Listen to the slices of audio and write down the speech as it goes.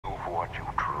what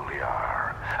you truly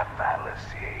are. A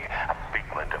fallacy, a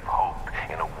figment of hope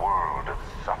in a world of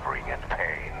suffering and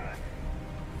pain.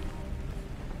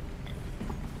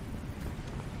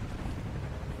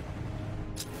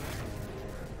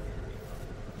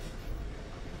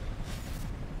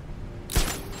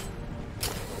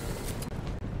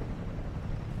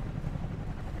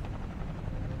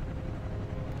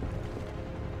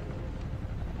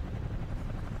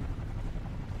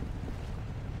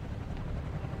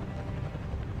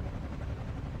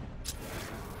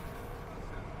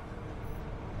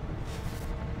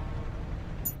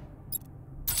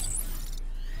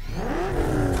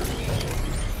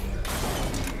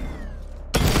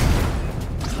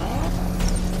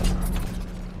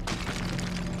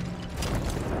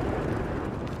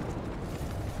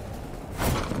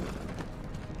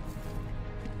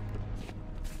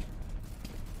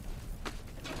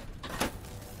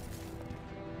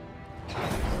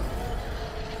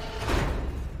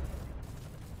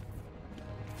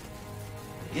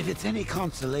 If it's any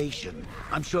consolation,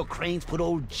 I'm sure Crane's put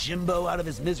old Jimbo out of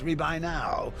his misery by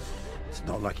now. It's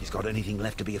not like he's got anything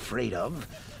left to be afraid of.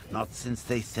 Not since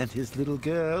they sent his little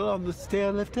girl on the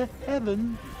stair lift to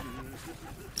heaven.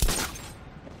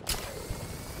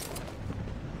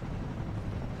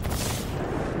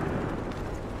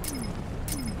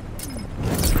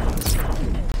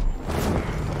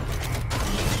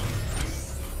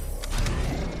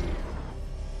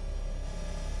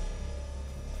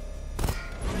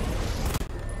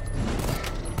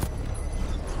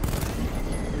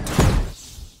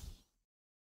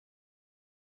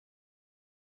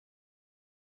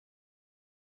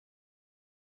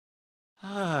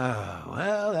 Ah,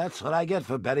 well, that's what I get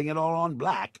for betting it all on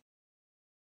black.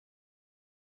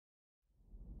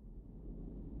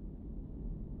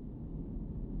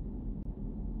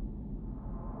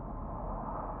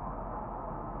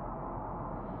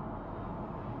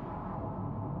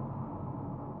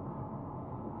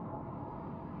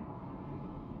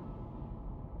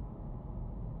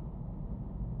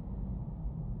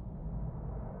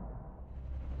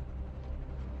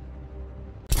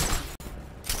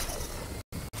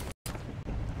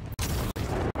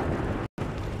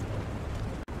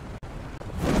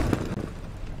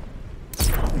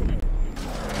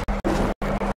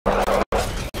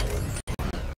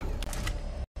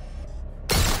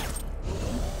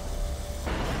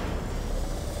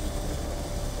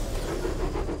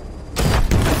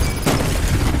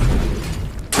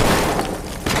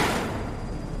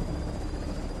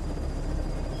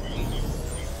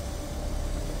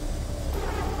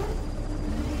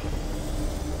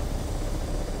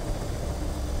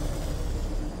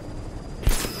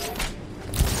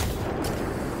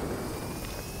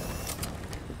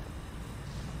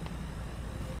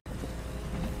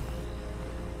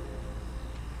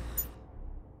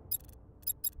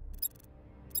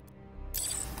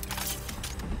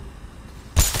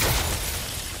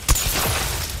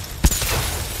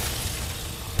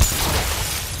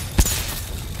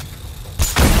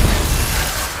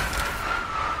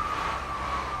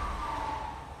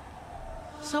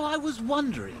 So I was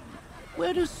wondering,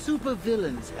 where do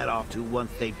supervillains head off to once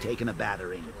they've taken a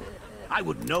battering? I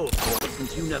would know, of course,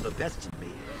 since you never bested me.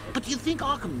 But do you think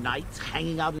Arkham Knight's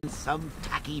hanging out in some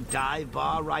tacky dive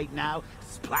bar right now,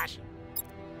 splashing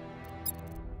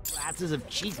glasses of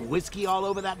cheap whiskey all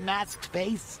over that masked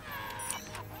face?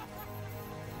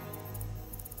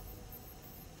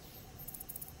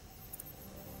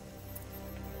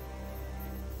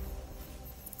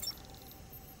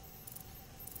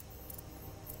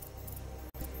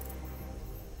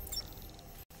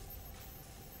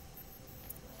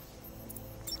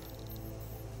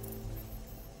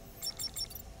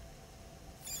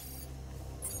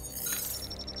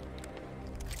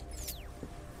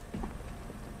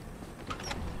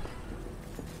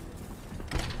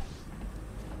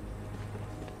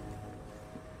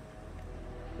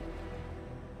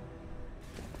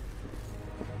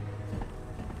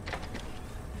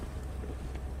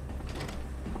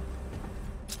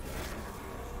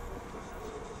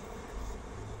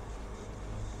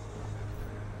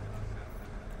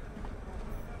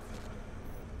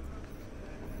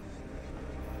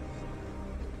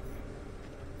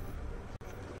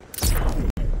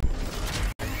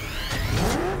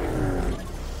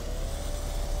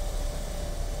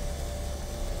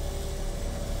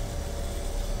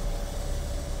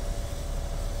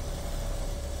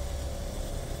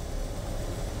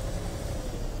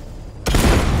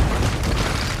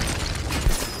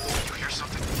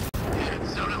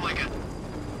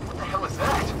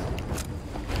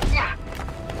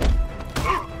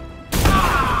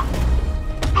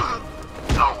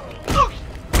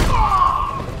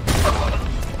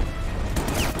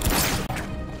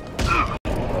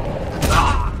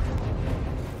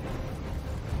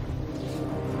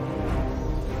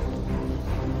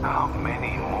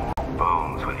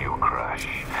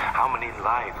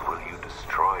 you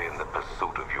destroy in the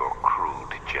pursuit of your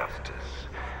crude justice.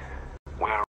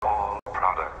 We're all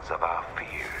products of our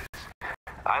fears.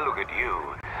 I look at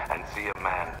you and see a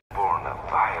man born of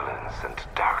violence and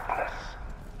darkness.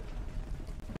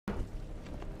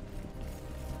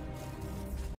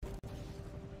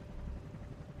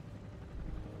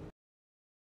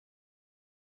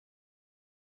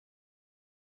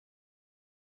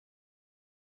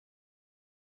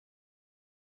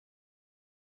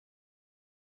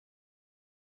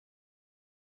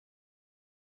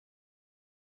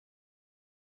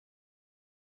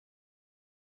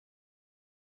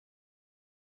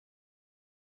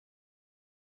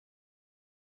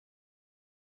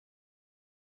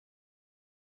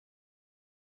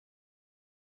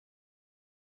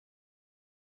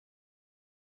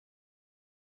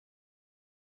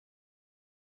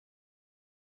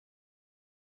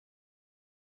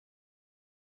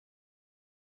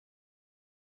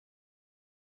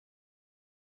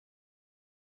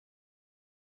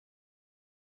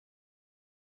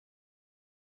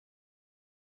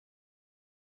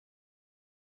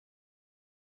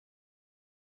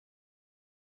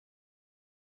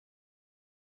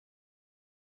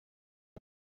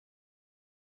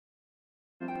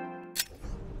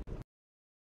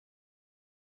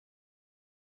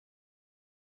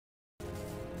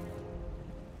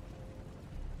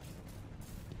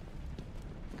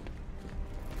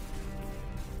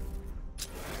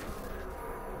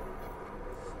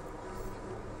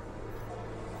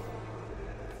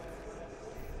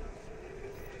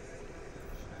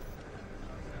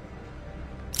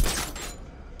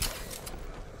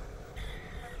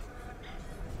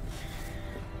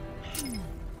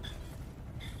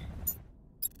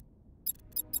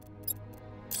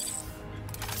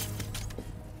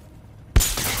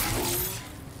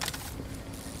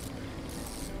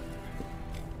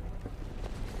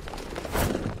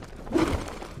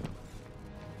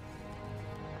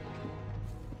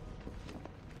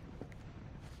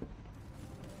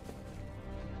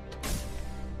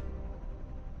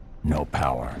 No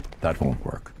power. That won't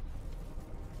work.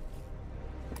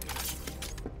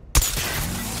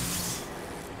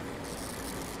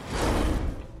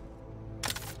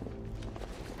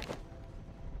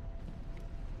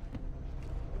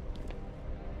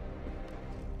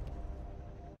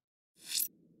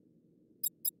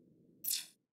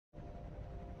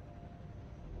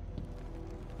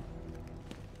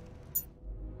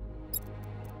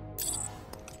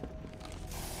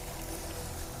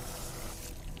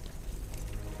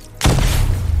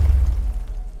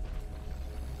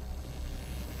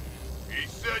 He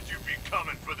said you'd be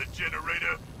coming for the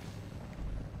generator.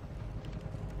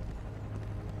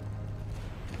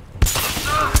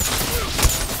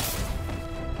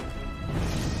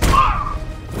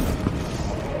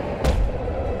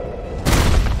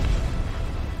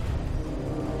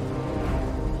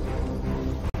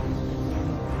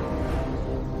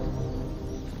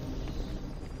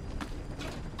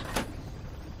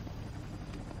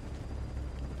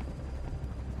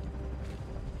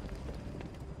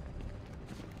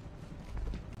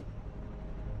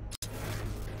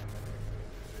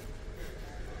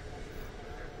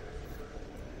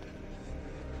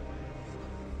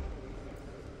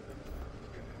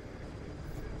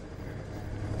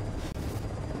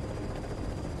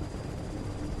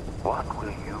 What will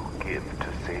you give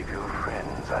to save your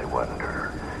friends, I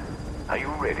wonder? Are you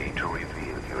ready to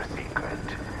reveal your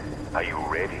secret? Are you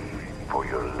ready for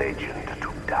your legend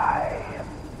to die?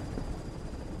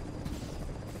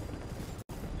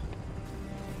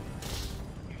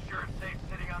 You sure it's safe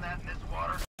sitting on that in this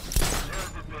water? There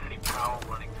hasn't been any power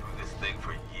running through this thing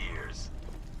for years.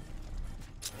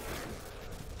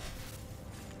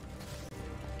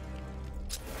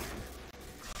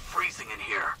 Freezing in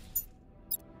here.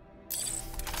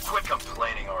 Quit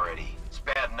complaining already. It's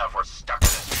bad enough we're stuck in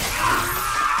this.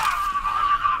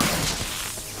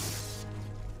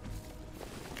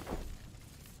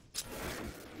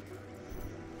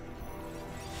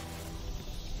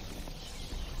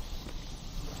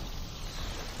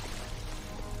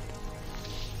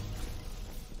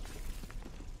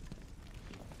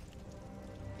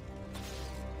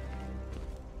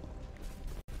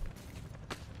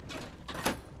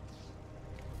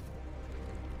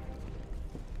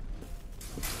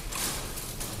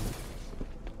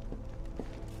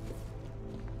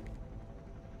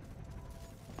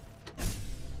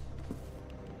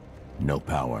 No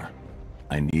power.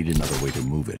 I need another way to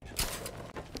move it.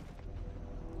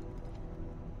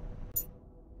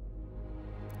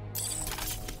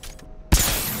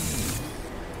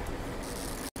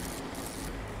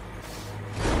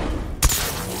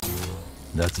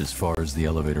 That's as far as the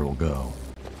elevator will go.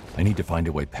 I need to find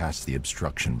a way past the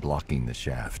obstruction blocking the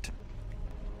shaft.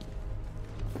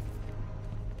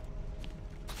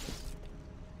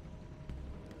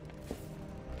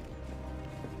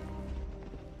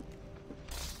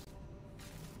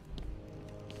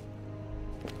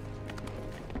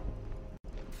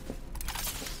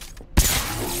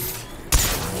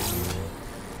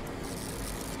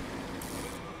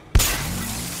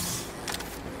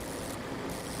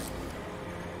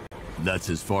 That's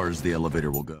as far as the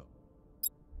elevator will go.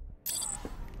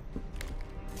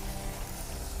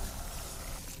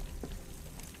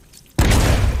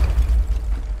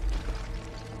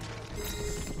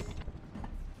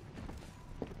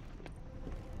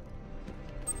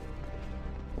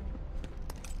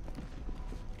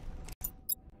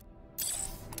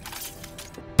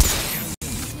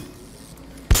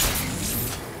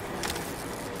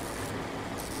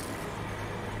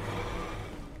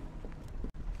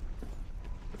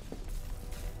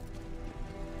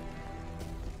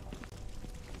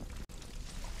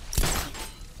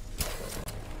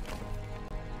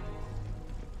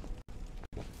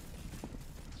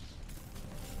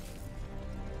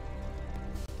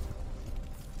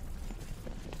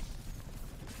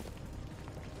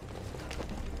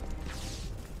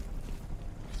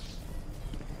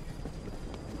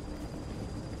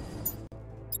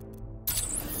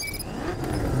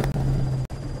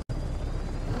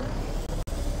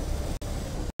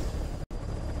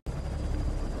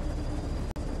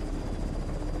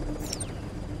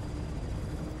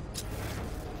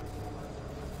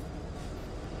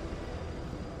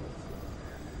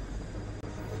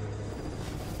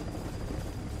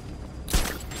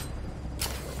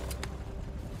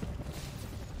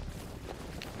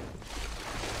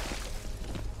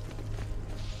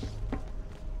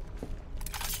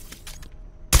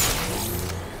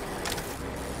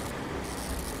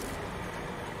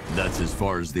 That's as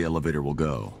far as the elevator will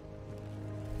go.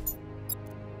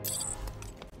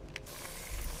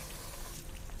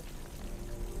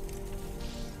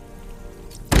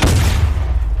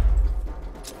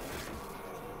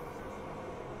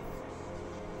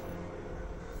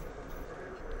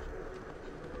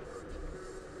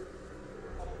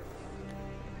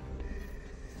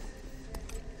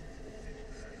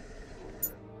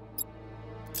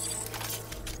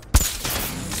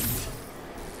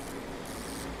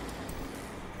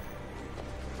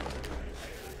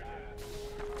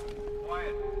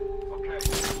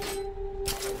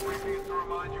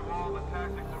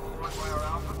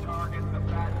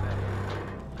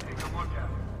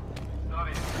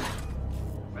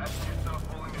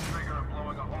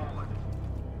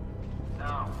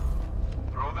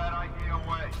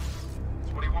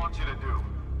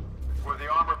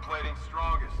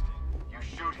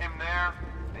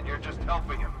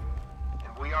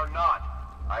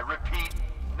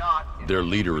 Their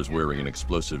leader is wearing an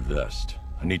explosive vest.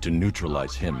 I need to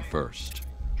neutralize him first.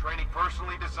 Training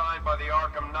personally designed by the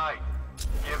Arkham Knight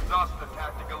gives us the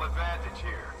tactical advantage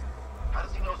here. How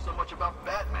does he know so much about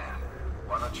Batman?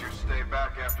 Why don't you stay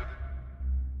back after the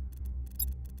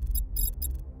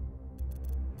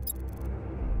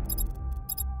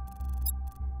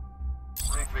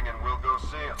briefing and we'll go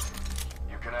see him.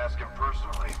 You can ask him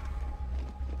personally.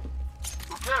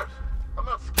 Who cares? I'm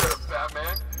not scared of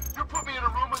Batman. You put me in a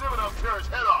room with him and I'll tear his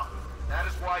head off. That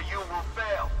is why you will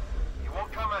fail. He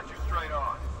won't come at you straight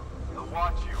on. He'll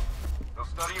watch you. He'll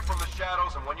study you from the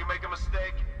shadows, and when you make a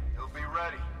mistake, he'll be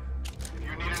ready. If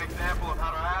you need an example of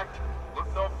how to act,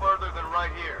 look no further than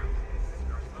right here.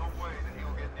 There's no way that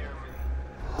he'll get near me.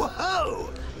 Whoa!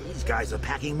 These guys are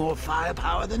packing more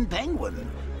firepower than Penguin.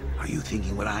 Are you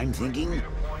thinking what I'm thinking?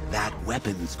 That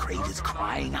weapons crate is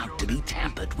crying out to be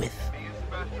tampered with. Me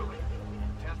especially.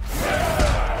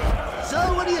 So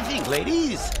what do you think,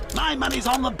 ladies? My money's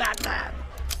on the Batman.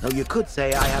 Though you could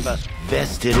say I have a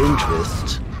vested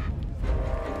interest.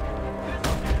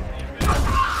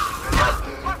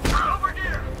 Over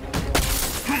here!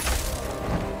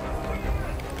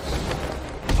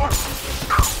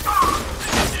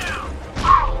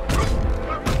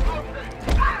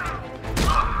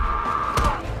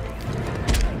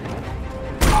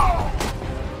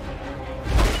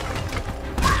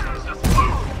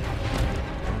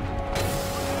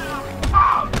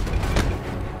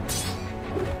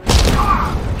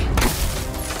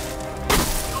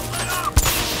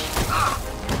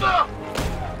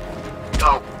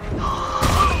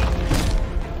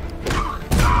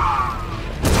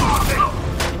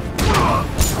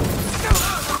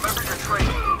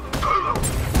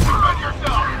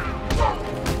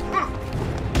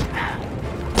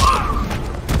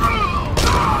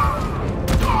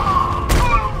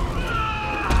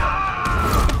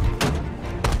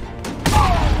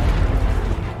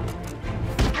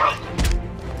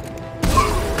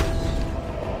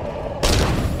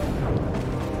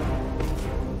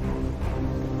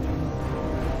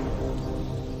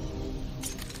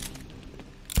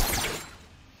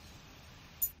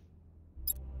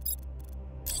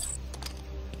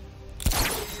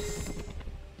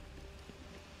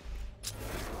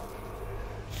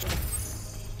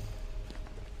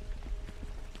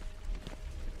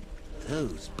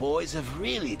 Those boys have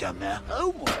really done their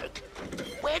homework.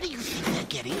 Where do you think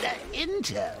they're getting their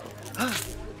intel?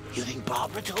 You think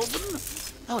Barbara told them?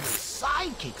 Oh, those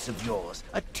sidekicks of yours.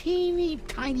 A teeny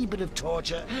tiny bit of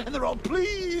torture, and they're all,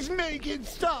 please make it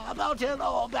stop. I'll tell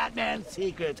all Batman's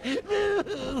secrets.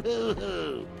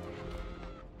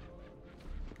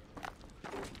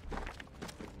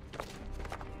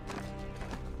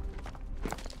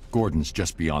 Gordon's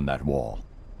just beyond that wall.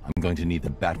 I'm going to need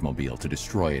the Batmobile to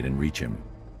destroy it and reach him.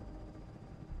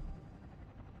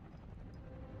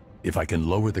 If I can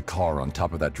lower the car on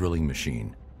top of that drilling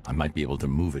machine, I might be able to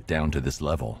move it down to this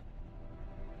level.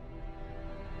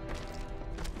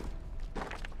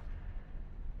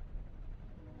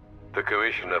 The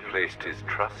Commissioner placed his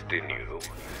trust in you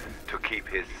to keep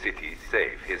his city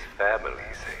safe, his family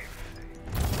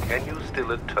safe. Can you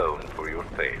still atone for your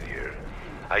failure?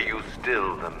 Are you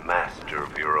still the master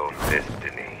of your own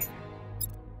destiny?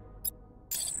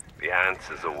 The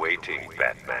answer's awaiting,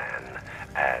 Batman,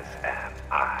 as am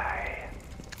I.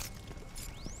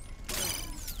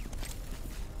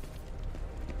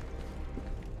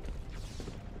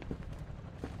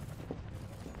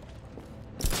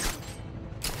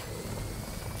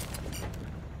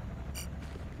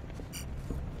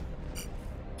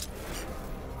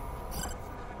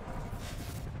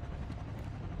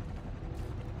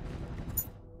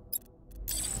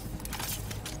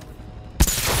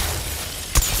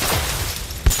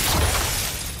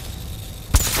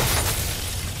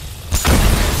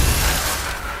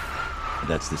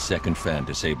 That's the second fan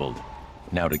disabled.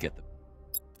 Now to get the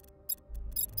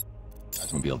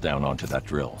Batmobile down onto that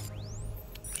drill.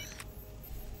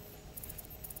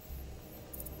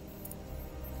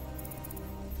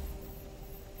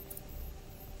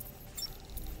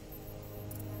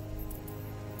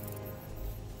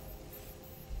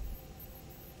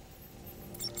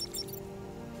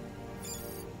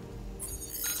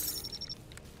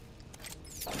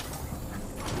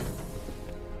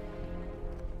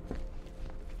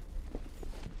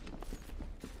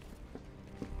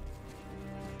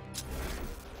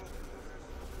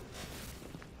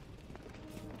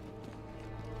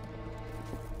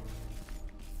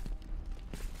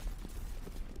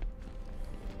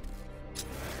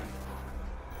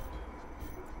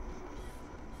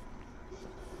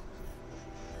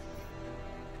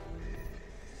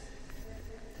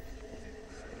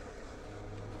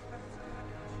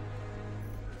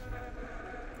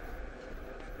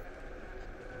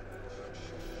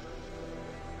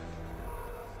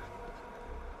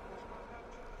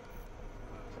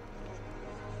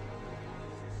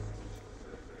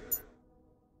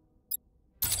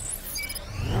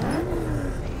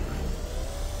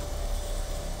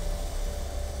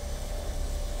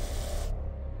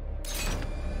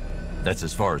 That's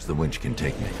as far as the winch can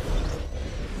take me.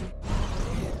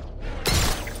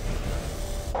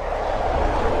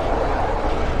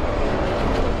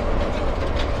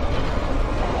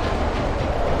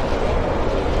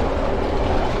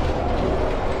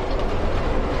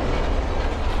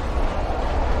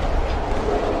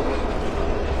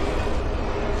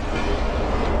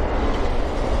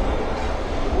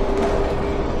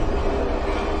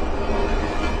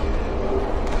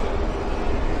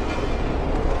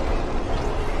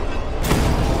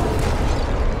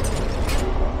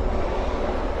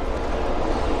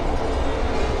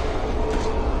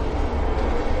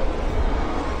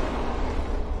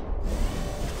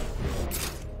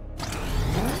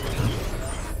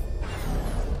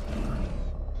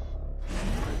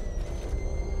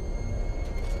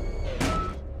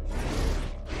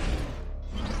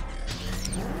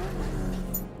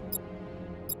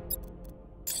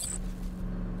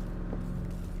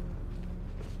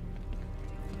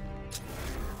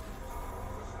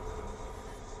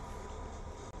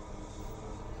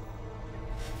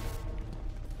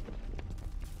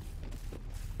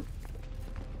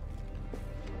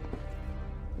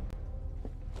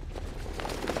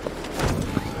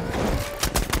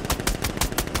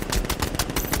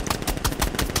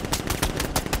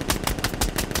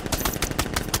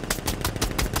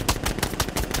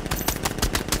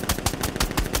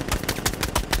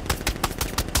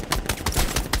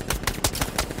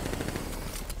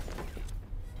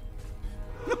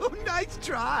 Nice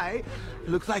try.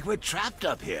 Looks like we're trapped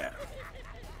up here.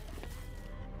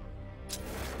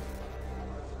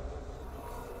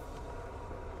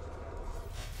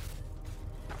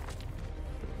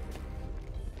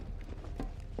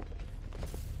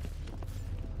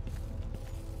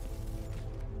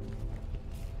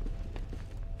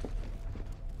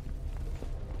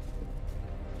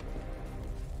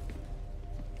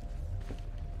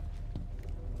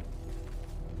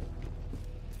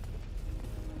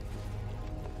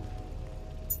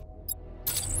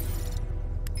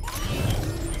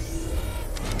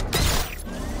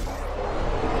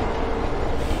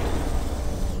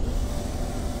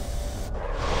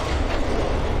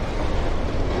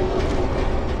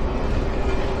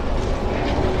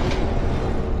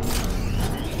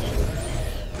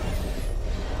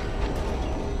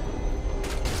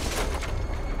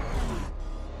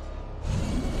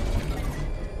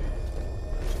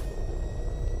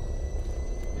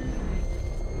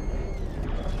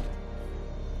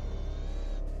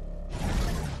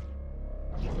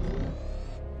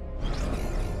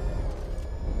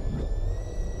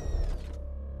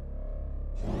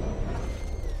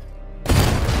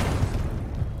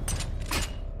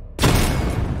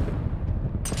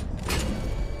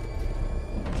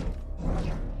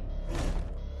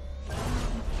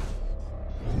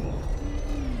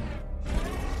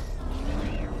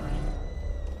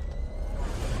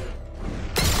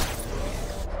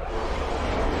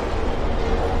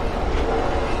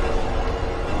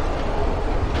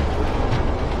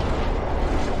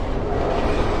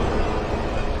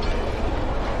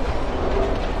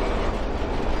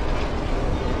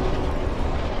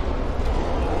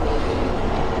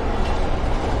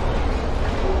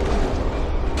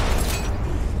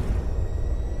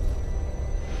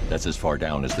 That's as far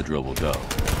down as the drill will go.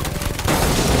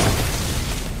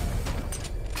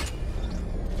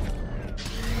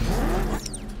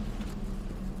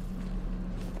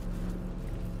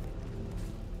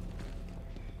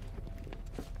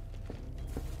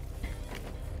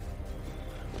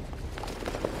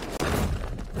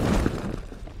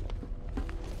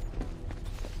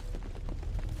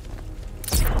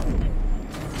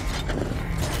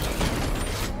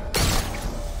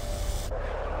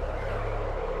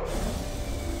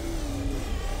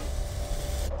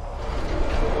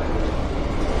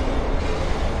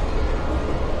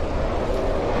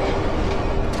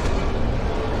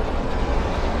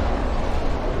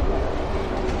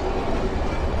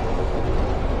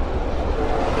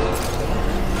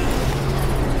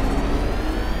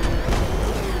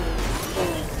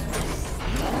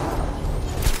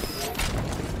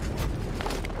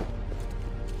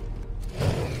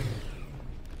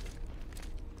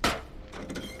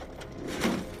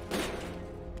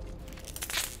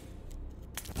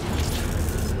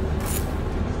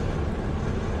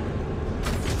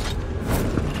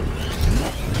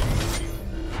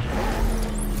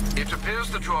 It appears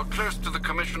that you are close to the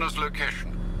Commissioner's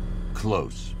location.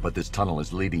 Close, but this tunnel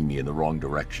is leading me in the wrong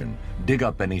direction. Dig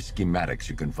up any schematics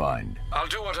you can find. I'll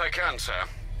do what I can, sir.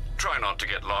 Try not to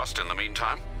get lost in the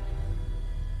meantime.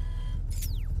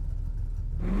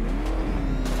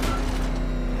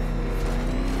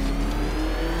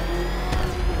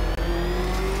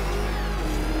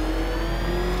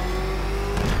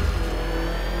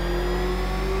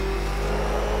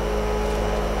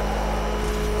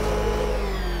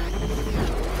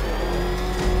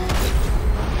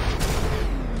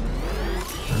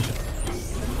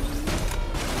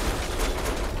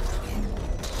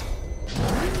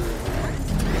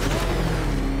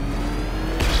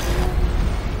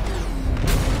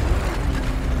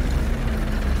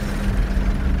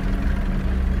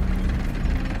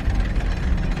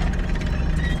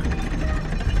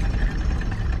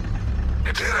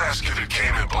 Ask if it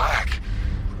came in black.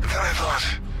 But then I thought,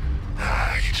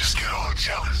 you just get all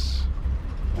jealous.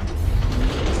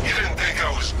 You didn't think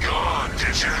I was gone,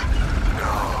 did you?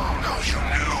 No, you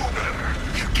knew better.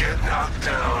 You get knocked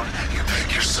down, you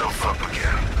pick yourself up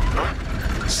again.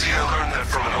 Huh? See, I learned that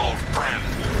from an old friend.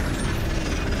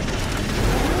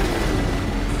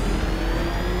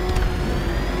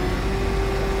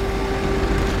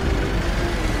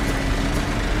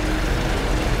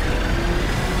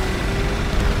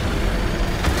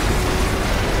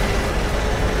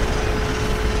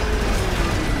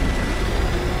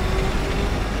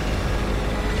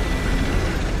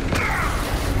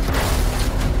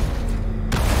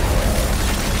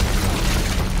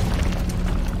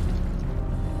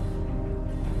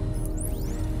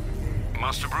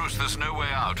 Master Bruce, there's no way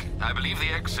out. I believe the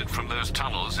exit from those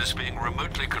tunnels is being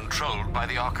remotely controlled by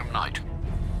the Arkham Knight.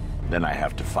 Then I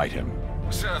have to fight him.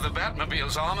 Sir, the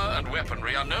Batmobile's armor and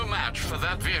weaponry are no match for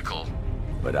that vehicle.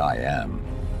 But I am.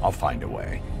 I'll find a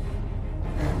way.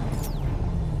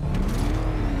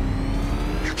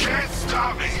 You can't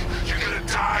stop me! You're gonna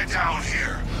die down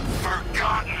here!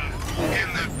 Forgotten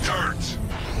in the dirt!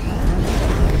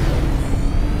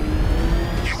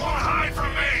 You won't hide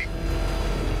from me!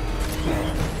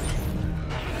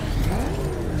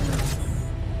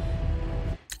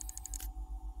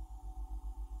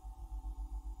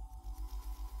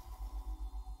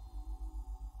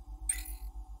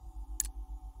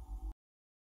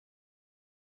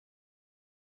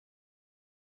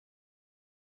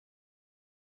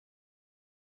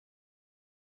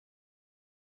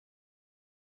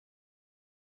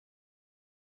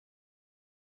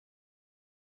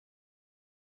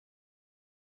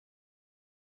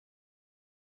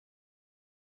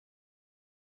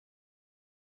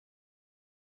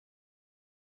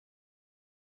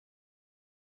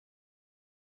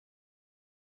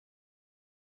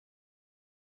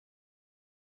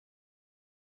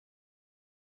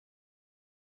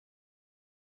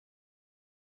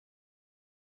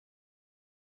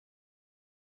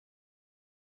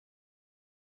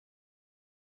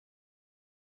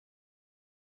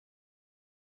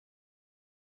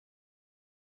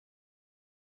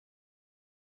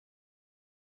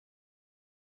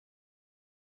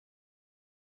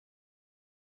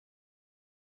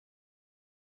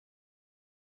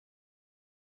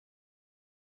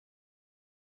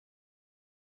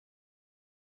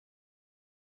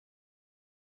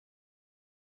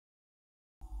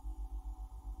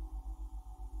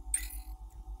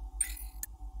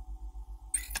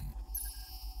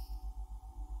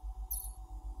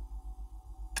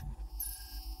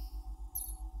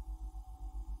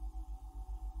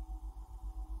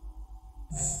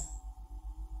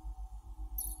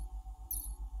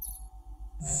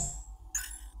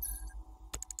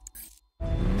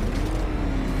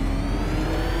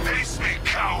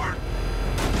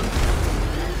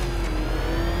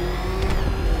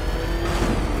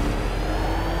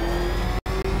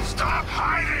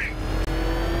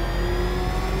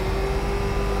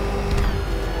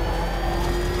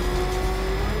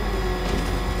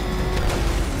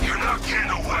 getting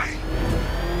away!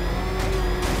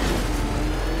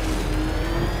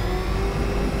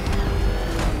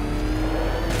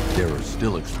 There are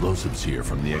still explosives here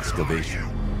from the excavation.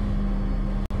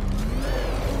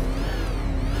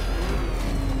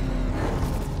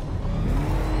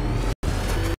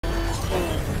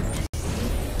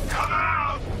 Come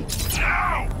out!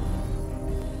 Now!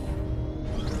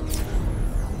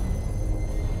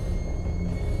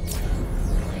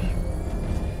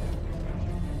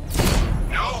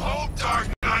 No hope, Dark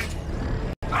Knight!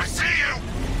 I see you!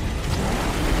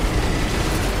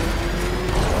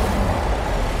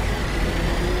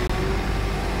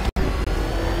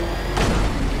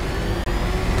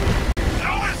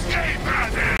 No escape,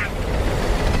 Batman!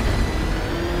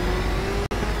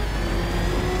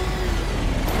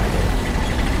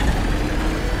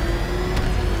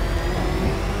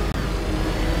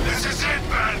 This is it,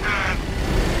 Batman!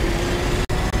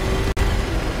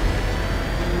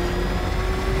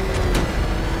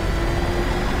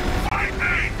 Fight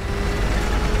me!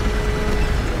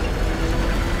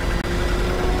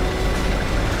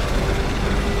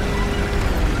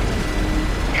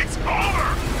 It's over!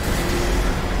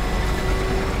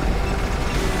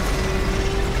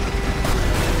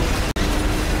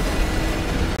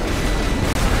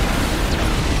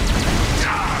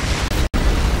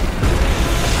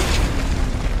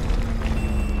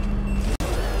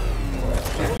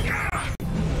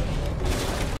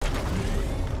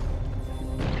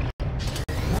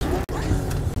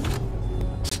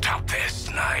 Stop this,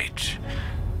 Knight.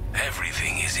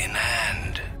 Everything is in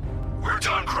hand. We're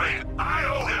done, Crane. I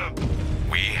owe him.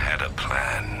 We had a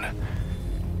plan.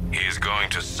 He is going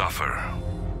to suffer.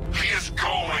 He is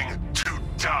going to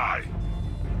die.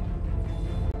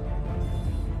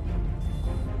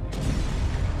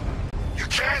 You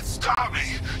can't stop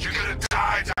me. You're gonna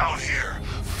die down here,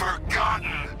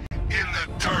 forgotten in the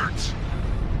dirt.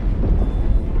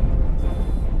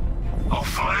 I'll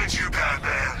find you,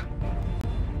 Batman.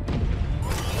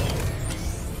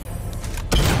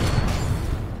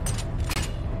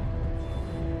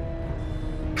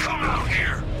 Come out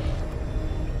here.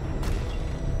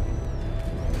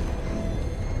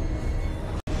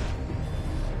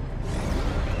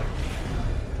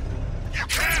 You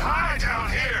can't hide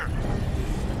down here.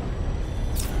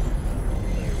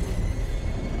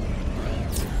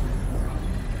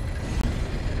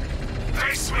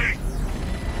 Face me.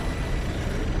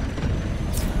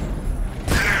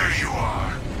 There you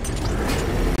are.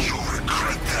 You'll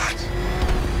regret that.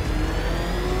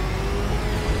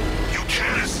 You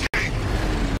can't escape.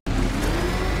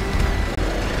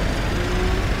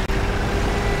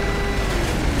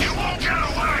 You won't get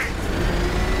away.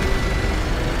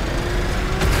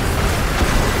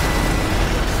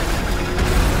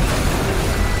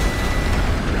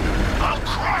 I'll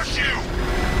crush you.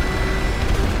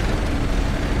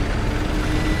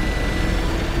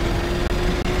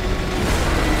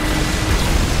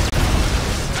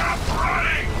 Stop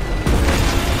running.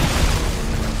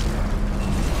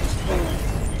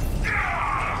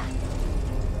 Ah!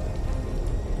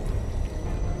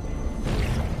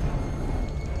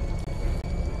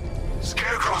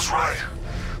 Scarecrow's right.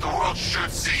 The world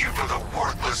should see you for the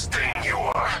worthless thing you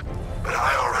are. But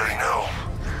I already know.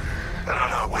 And I'm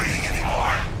not waiting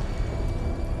anymore.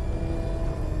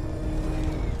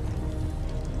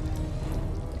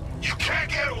 You can't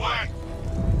get away!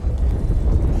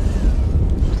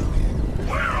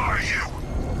 Where are you?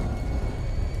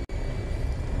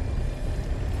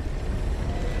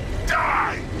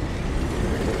 Die!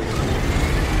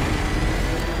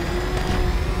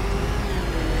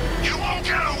 You won't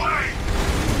get away!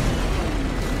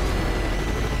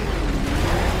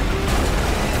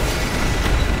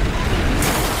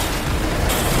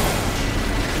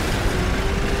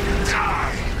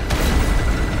 Die!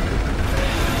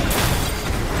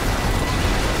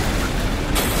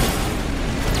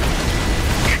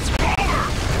 It's over!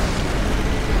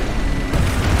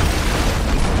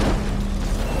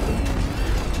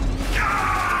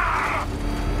 Ah!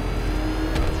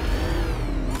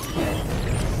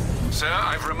 Sir,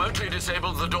 I've remotely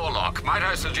disabled the door lock. Might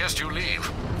I suggest you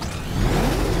leave?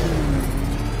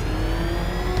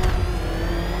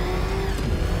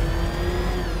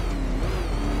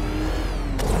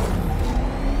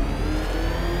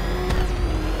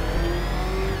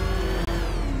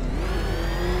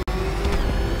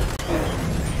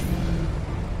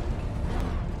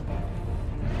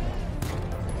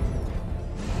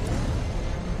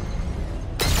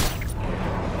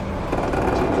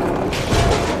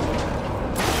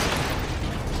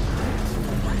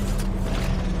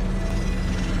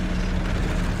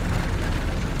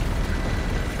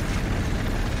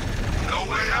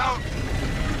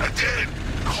 did.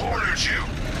 Cornered you.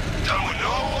 Done what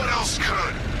no one else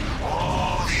could.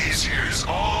 All these years,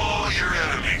 all your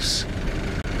enemies.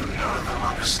 None of them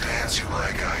understands you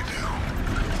like I do.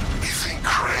 You think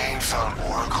Crane found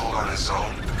Oracle on his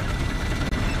own?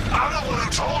 I'm the one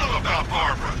who told him about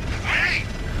Barbara. Me!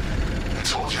 I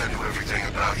told you I knew everything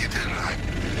about you, didn't I?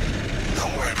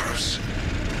 Don't worry, Bruce.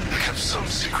 I kept some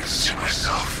secrets to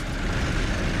myself.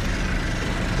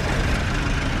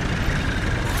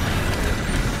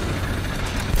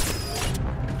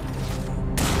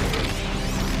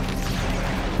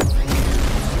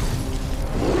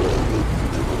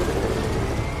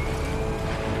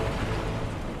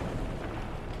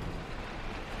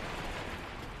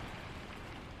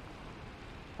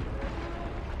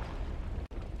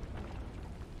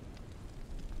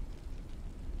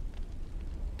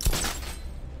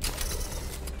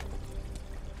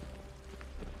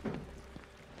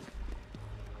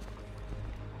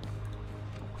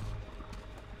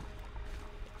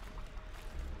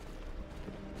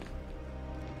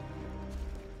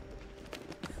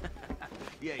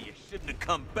 Yeah, you shouldn't have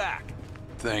come back.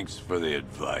 Thanks for the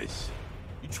advice.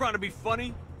 You trying to be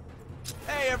funny?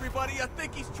 Hey, everybody, I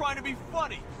think he's trying to be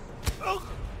funny. Oh.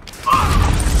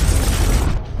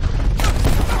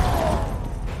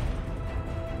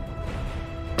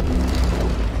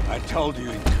 I told you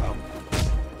he'd come.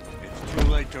 It's too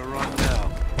late to run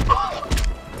now.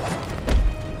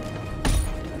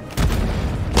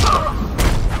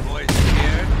 Boys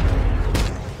scared?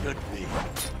 Should be.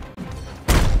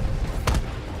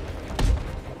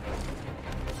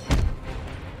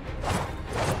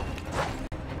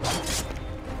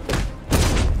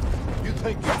 You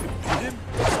think you can beat him?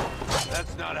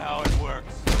 That's not how it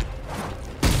works.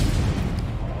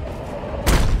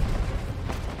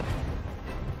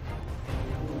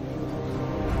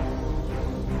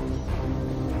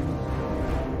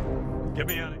 Get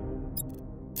me on it.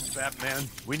 Batman,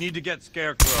 we need to get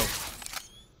Scarecrow.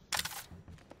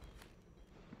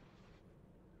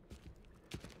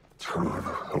 Turn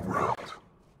around.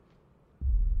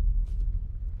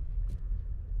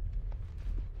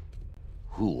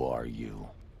 Who are you?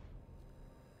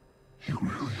 You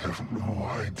really have no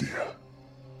idea.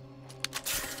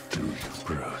 Do you,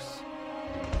 Bruce?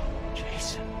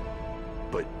 Jason.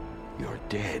 But you're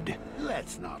dead.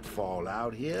 Let's not fall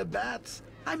out here, Bats.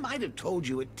 I might have told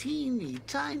you a teeny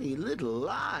tiny little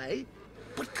lie.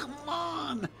 But come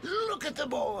on, look at the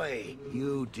boy.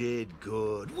 You did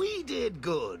good. We did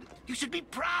good. You should be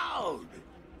proud.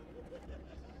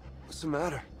 What's the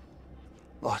matter?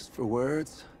 Lost for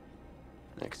words?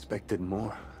 I expected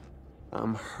more.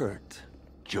 I'm hurt.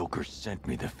 Joker sent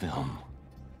me the film.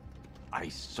 I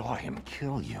saw him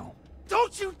kill you.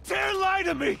 Don't you dare lie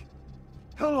to me!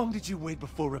 How long did you wait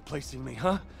before replacing me,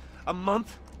 huh? A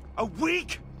month? A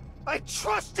week? I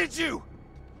trusted you!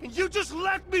 And you just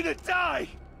left me to die!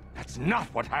 That's not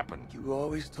what happened. You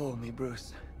always told me,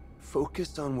 Bruce.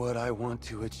 Focus on what I want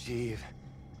to achieve,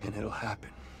 and it'll happen.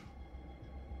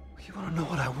 You wanna know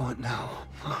what I want now,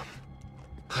 huh?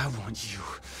 I want you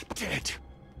dead.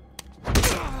 You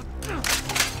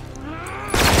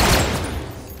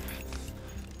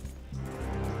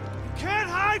can't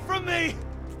hide from me!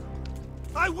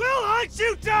 I will hunt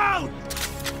you down!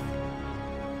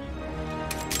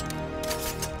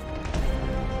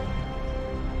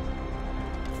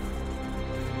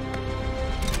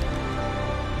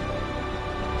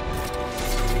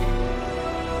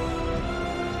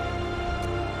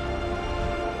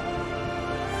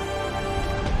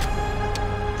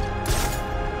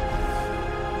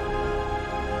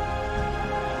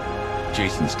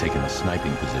 Jason's taken a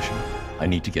sniping position. I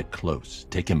need to get close,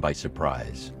 take him by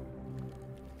surprise.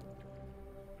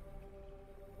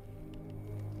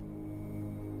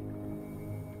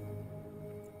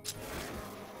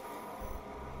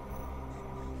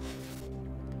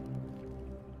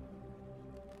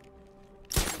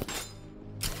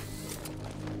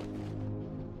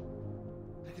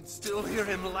 I can still hear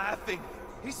him laughing.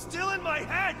 He's still in my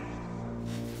head!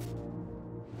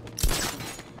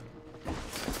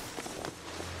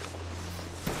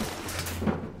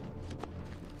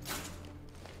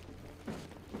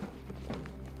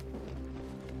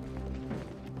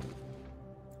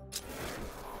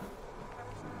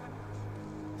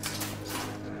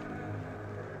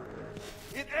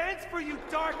 It ends for you,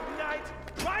 Dark Knight,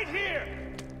 right here!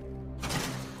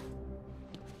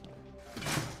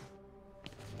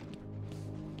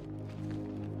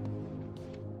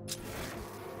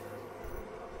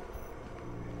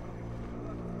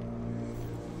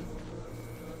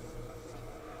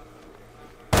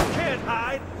 Can't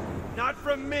hide, not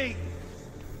from me.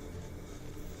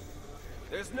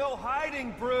 There's no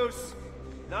hiding, Bruce.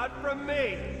 Not from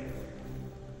me!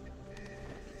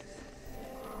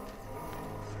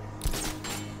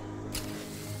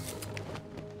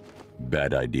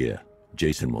 Bad idea.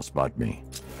 Jason will spot me.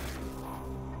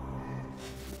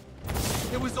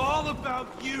 It was all about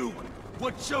you!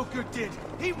 What Joker did!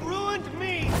 He ruined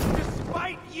me!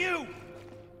 Despite you!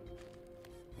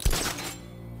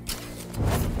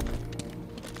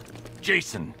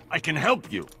 Jason, I can help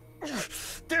you!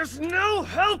 There's no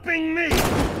helping me!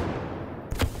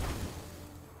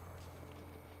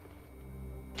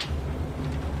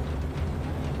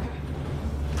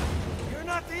 You're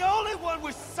not the only one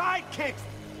with sidekicks!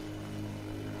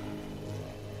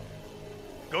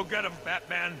 Go get him,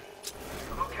 Batman.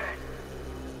 Okay.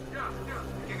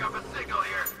 Picking up a signal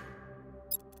here.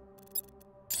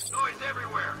 Noise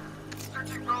everywhere.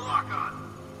 Searching for a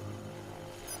lock-on.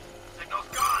 Signal's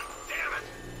gone. Damn it!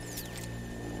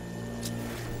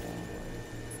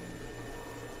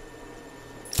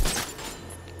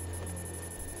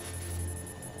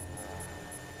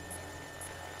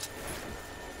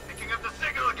 Picking up the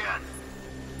signal again.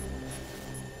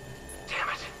 Damn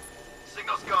it.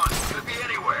 Signal's gone. Could be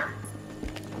anywhere.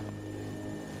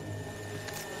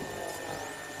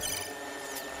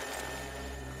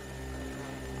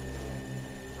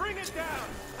 Bring it down!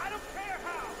 I don't care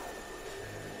how!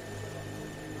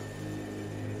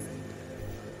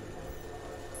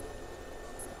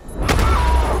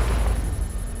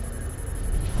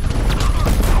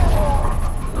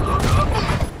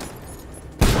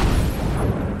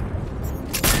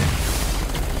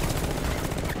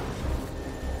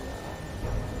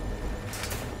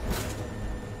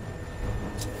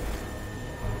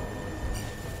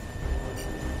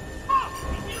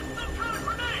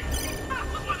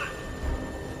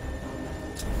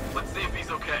 Let's see if he's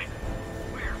okay.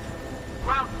 Where?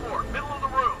 Ground floor, middle of the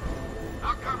room.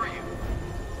 I'll cover you.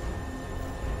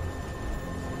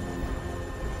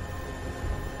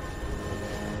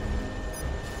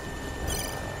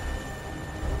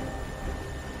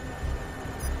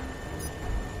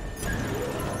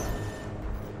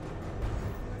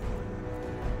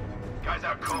 Guy's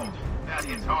out cold. That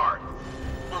hits hard.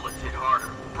 Bullets hit harder.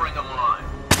 Bring them on.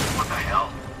 What the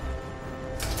hell?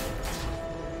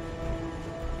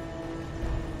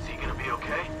 Is he gonna be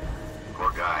okay?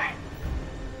 Poor guy.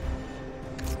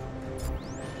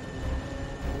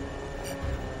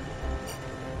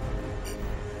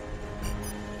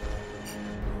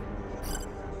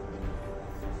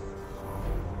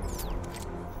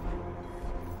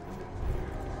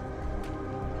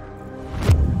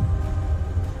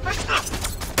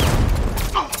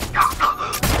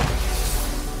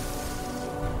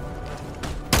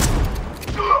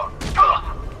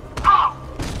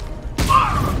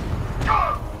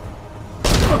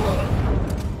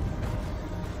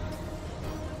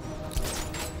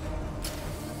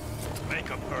 Make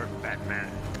him hurt,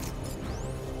 Batman.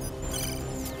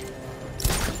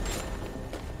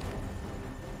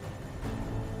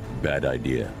 Bad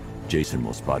idea. Jason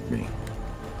will spot me.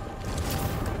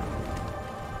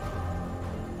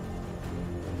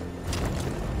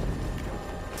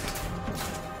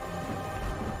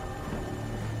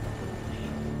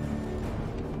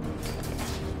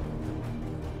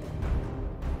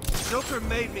 Joker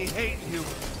made me hate you.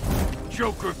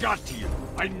 Joker got to you.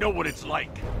 I know what it's like.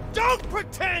 Don't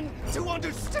pretend to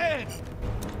understand!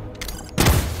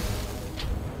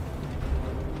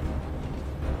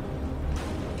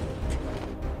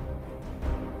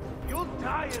 You'll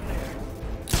die in there.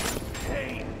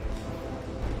 Pain.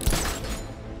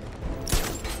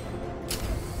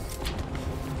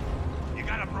 You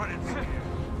got him running through here.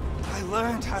 I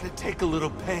learned how to take a little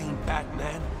pain,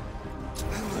 Batman.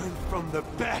 I learned from the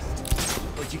best.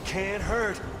 But you can't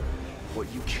hurt what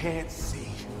you can't see.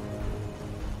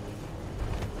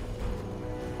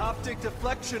 Optic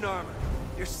deflection armor.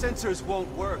 Your sensors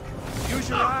won't work. Use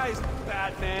your eyes,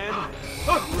 Batman.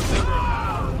 Remember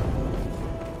how.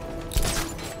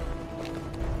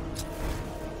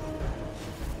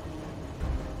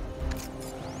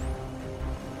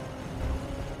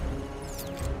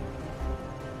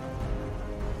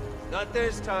 Not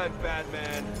this time,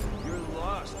 Batman. You're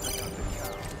lost without the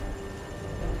cow.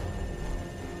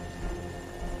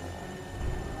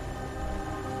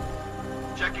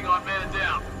 Checking on man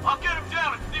down. I'll get him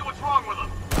down and see what's wrong with him.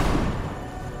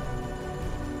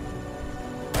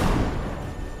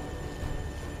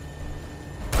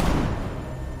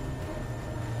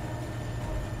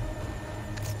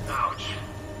 Ouch.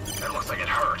 That looks like it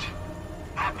hurt.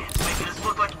 Batman's making us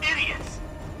look like idiots.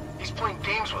 He's playing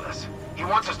games with us. He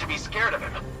wants us to be scared of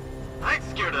him. I ain't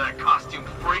scared of that costume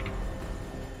freak.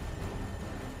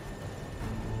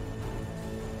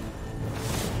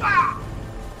 Ah!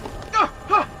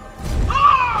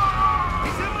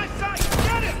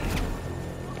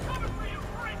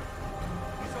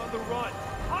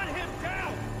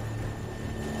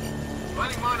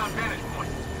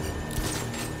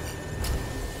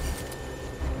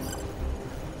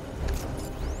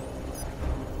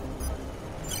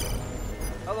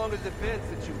 long has it been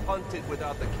since you hunted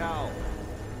without the cowl?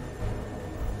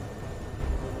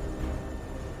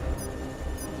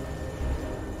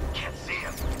 Can't see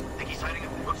him. Think he's hiding in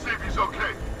there? Let's see if he's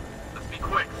okay. Let's be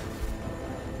quick.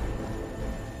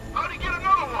 How'd he get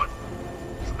another one?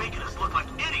 He's making us look like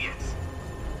idiots.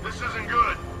 This isn't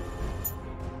good.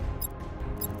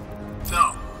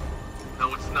 No.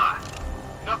 No, it's not.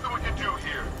 Nothing we can do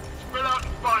here. Spread out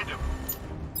and find him.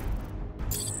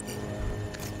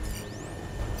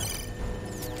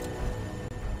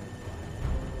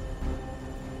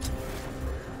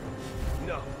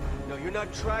 No, you're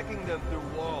not tracking them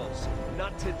through walls.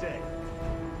 Not today.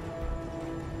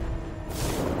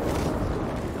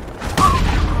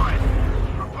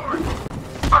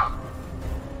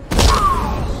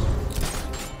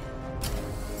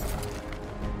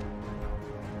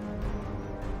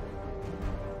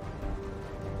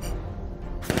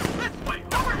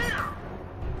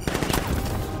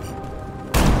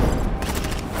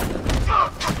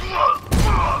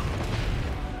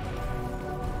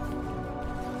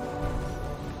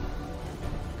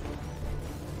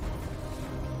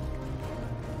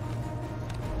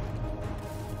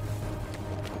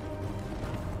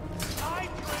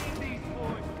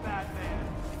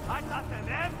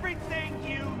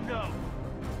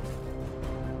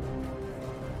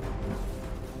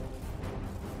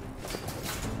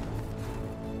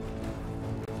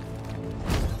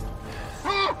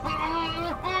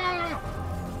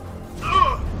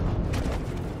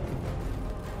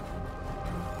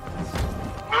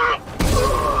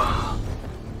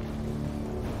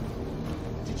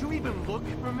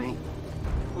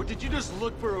 Or did you just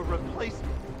look for a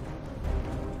replacement?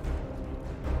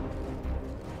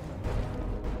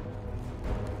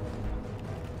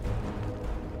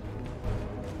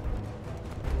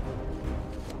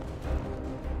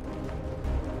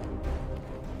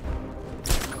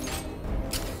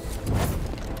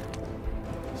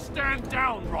 Stand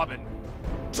down, Robin!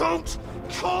 Don't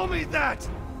call me that!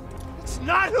 It's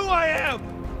not who I am!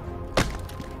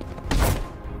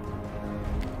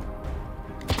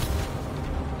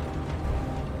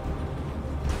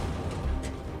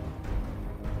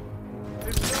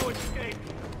 There's no escape.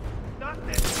 Not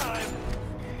this time.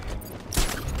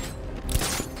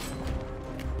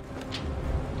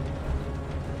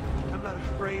 I'm not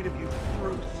afraid of you,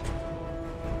 Bruce.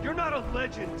 You're not a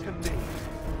legend to me.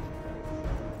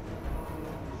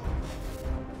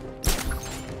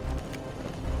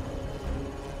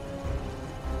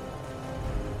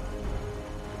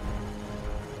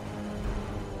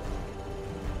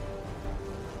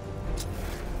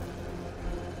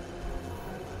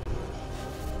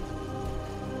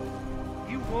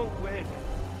 You won't win.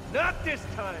 Not this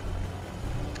time!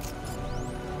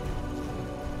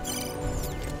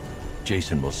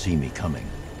 Jason will see me coming.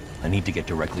 I need to get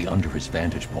directly under his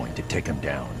vantage point to take him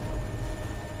down.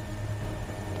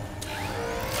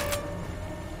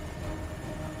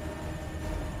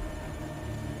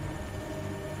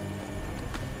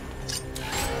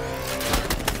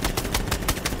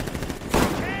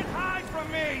 Can't hide from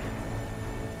me!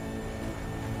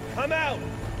 Come out!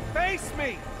 Face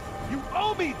me! You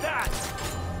owe me that!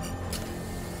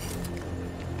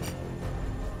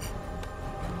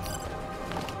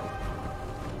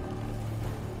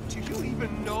 Do you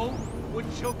even know what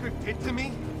Joker did to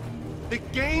me? The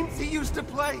games he used to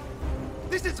play?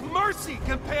 This is mercy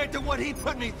compared to what he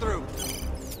put me through!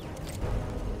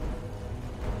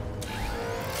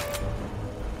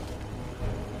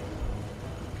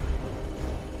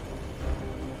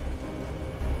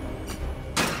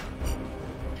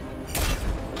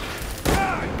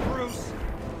 Bruce!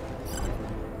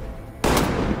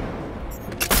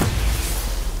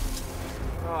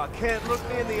 Oh, can't look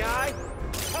me in the eye?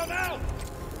 Come out!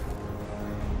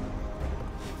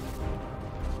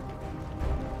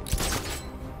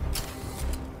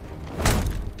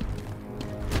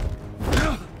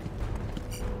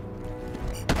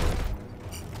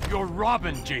 You're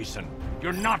Robin, Jason.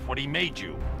 You're not what he made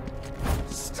you.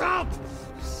 Stop!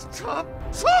 Stop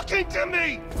talking to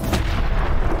me!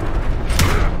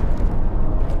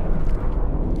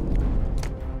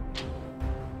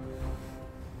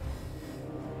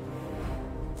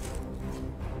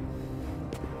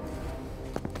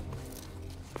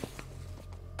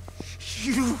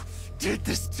 You did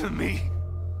this to me!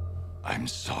 I'm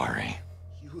sorry.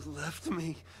 You left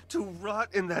me to rot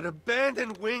in that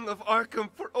abandoned wing of Arkham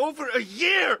for over a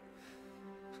year!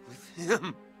 With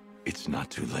him! It's not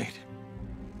too late.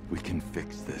 We can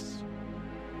fix this.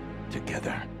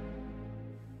 Together.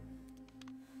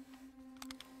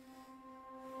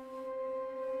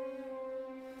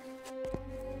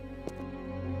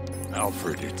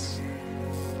 Alfred, it's...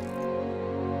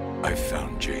 I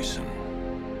found Jason.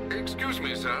 Excuse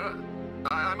me, sir.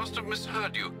 I must have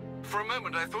misheard you. For a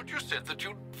moment, I thought you said that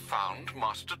you'd found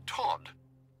Master Todd.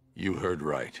 You heard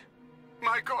right.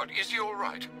 My God, is he all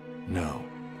right? No.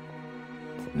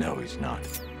 No, he's not.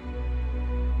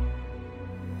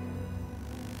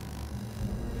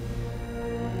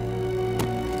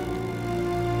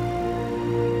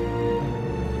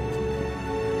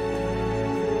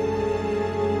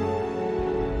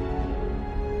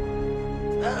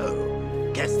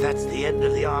 Oh, guess that's the end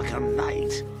of the Arkham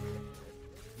Knight.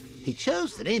 He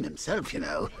chose the name himself, you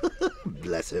know.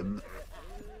 Bless him.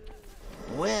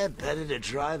 Where better to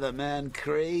drive a man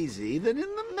crazy than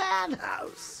in the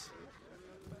madhouse?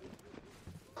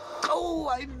 Oh,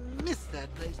 I missed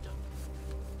that place.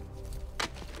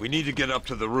 We need to get up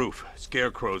to the roof.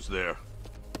 Scarecrow's there.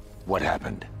 What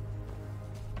happened?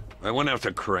 I went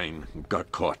after Crane and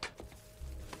got caught.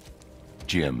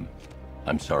 Jim,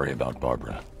 I'm sorry about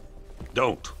Barbara.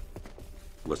 Don't.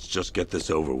 Let's just get this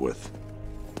over with.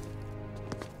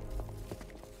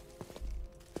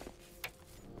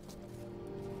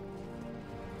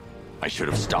 I should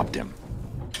have stopped him.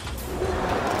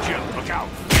 Jim, look out!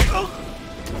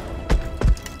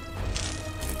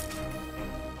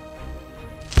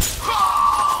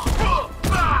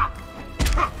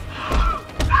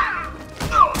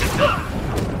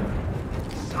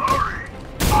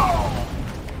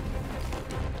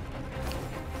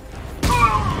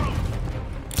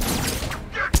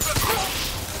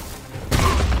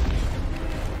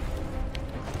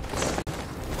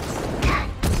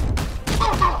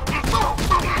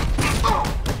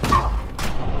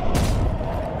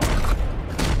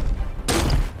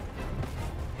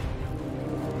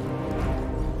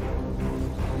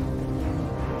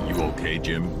 Okay,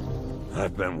 Jim?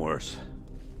 I've been worse.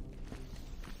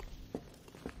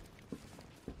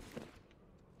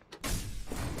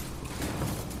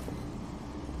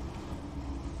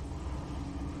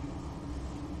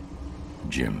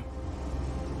 Jim,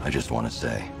 I just want to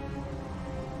say,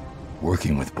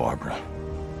 working with Barbara,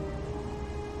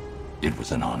 it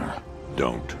was an honor.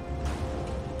 Don't.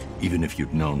 Even if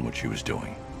you'd known what she was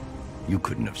doing, you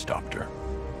couldn't have stopped her.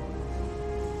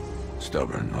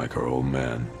 Stubborn like her old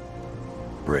man.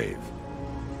 Brave.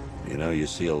 You know, you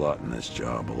see a lot in this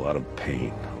job, a lot of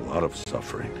pain, a lot of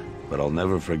suffering. But I'll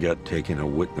never forget taking a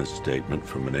witness statement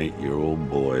from an 8-year-old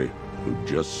boy who'd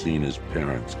just seen his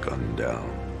parents gunned down.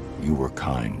 You were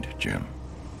kind, Jim.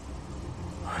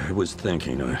 I was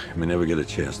thinking, I may never get a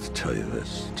chance to tell you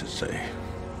this, to say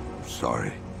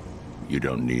sorry. You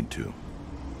don't need to.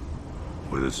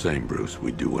 We're the same, Bruce.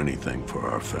 We'd do anything for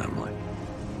our family.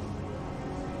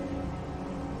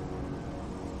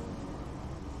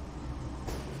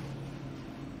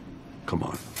 Come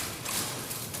on.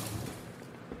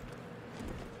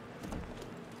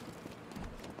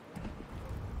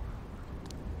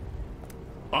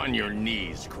 On your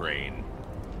knees, Crane.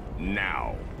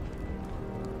 Now.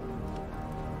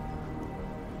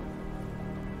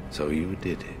 So you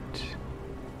did it.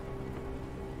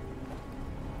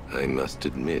 I must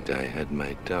admit I had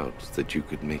my doubts that you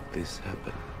could make this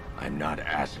happen. I'm not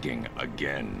asking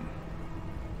again.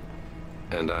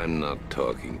 And I'm not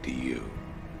talking to you.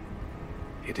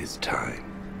 It is time.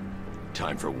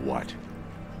 Time for what?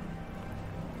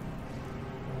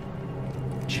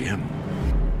 Jim.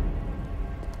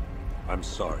 I'm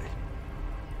sorry.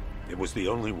 It was the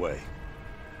only way.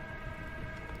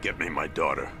 Get me my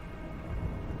daughter.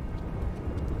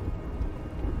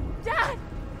 Dad!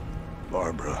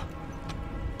 Barbara.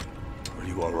 Are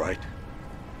you all right?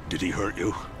 Did he hurt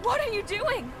you? What are you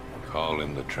doing? Call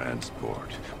in the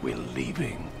transport. We're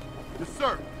leaving. Yes,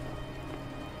 sir.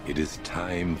 It is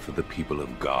time for the people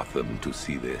of Gotham to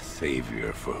see their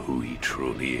savior for who he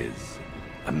truly is.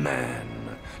 A man,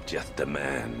 just a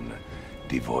man,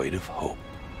 devoid of hope,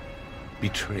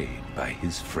 betrayed by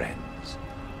his friends,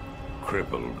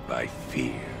 crippled by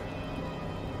fear.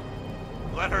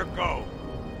 Let her go.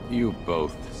 You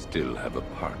both still have a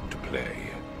part to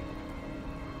play.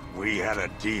 We had a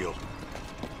deal.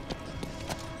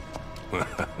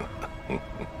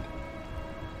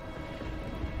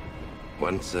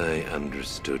 Once I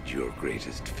understood your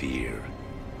greatest fear,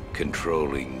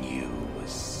 controlling you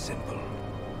was simple.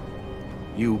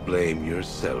 You blame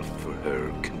yourself for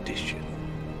her condition.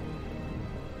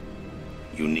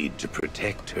 You need to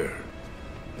protect her,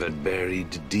 but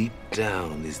buried deep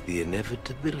down is the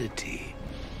inevitability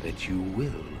that you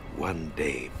will one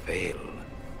day fail.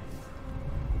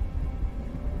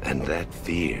 And that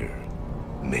fear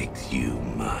makes you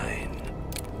mine.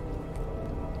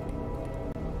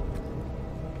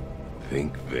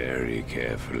 Think very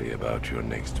carefully about your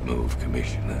next move,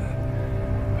 Commissioner.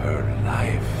 Her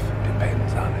life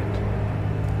depends on it.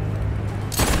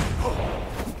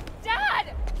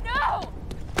 Dad! No!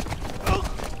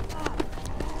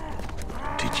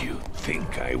 Did you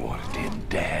think I wanted him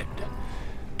dead?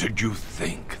 Did you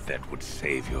think that would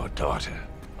save your daughter?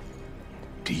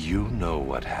 Do you know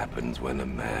what happens when a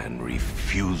man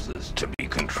refuses to be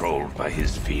controlled by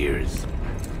his fears?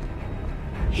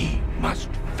 He must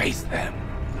face them.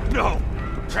 No!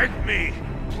 Take me!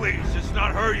 Please, it's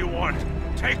not her you want!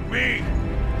 Take me!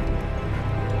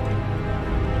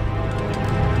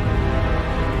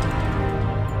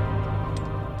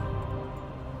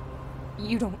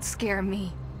 You don't scare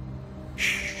me.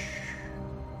 Shh.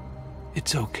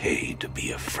 It's okay to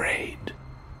be afraid.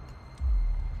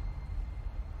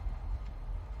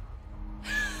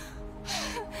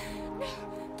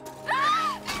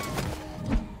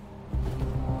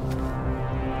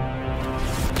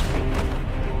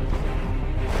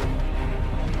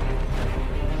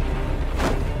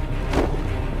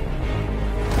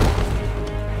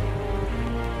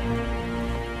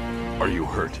 Are you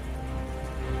hurt?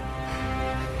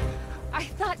 I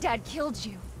thought Dad killed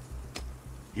you.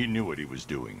 He knew what he was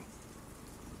doing.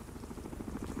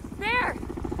 There!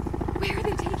 Where are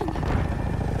they taking you?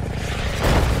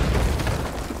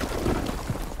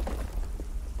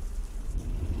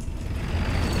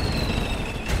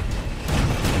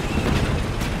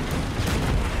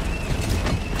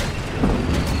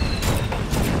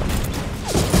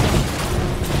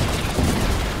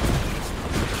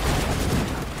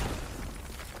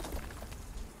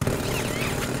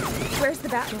 Where's the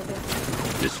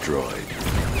Batmobile? Destroyed.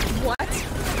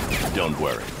 What? Don't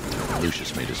worry.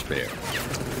 Lucius made a spare.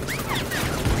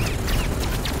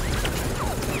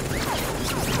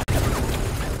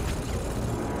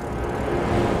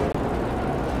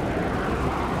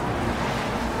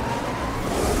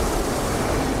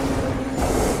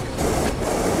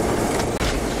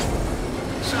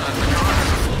 Sir, the car has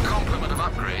a full complement of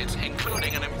upgrades,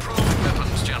 including an improved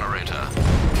weapons generator.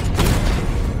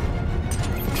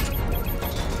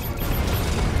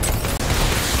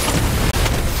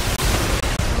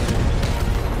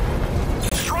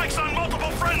 Strikes on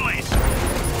multiple friendlies!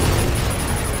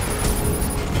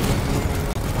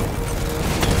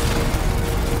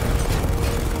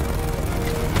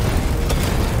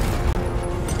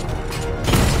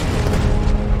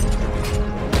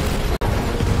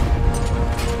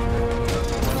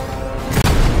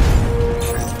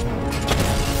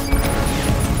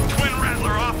 Twin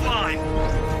Rattler offline!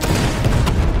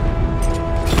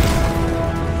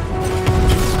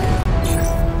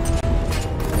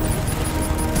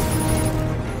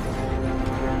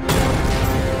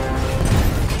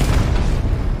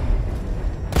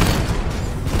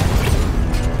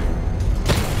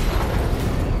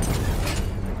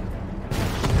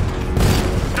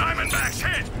 Diamondback's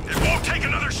hit! It won't take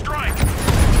another strike!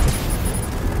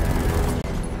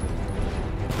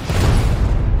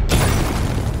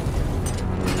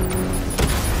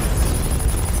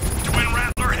 Twin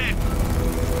Rattler hit!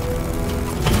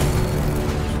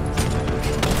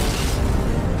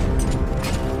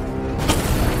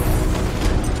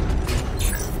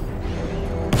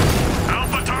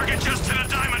 Alpha target just to the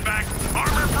Diamondback!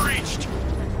 Armor breached!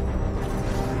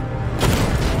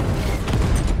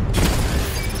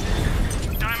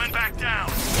 Diamondback down!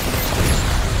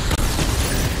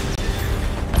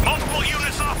 Multiple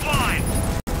units offline!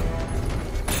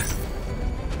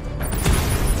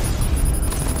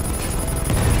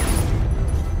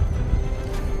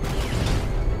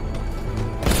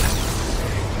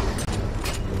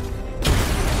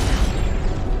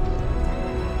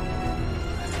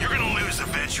 You're gonna lose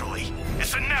eventually.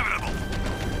 It's inevitable.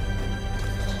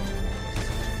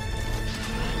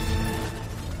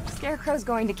 Scarecrow's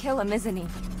going to kill him, isn't he?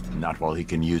 Not while he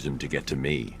can use him to get to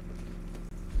me.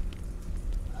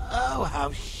 Oh,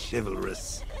 how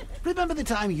chivalrous. Remember the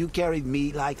time you carried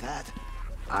me like that?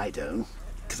 I don't,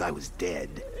 because I was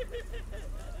dead.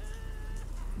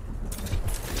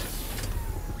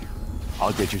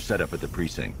 I'll get you set up at the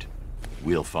precinct.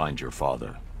 We'll find your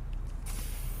father.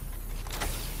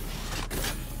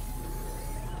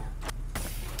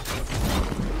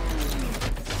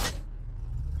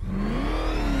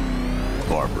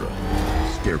 Barbara,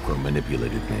 Scarecrow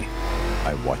manipulated me.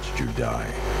 I watched you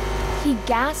die. He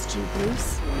gassed you,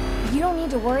 Bruce. You don't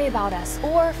need to worry about us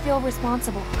or feel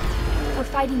responsible. We're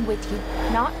fighting with you,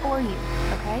 not for you,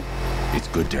 okay? It's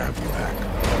good to have you back.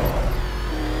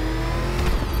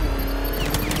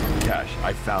 Cash,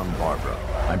 I found Barbara.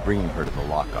 I'm bringing her to the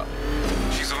lockup.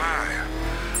 She's alive.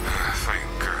 Thank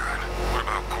God. What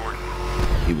about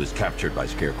Gordon? He was captured by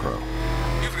Scarecrow.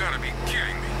 You've got to be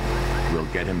kidding me. We'll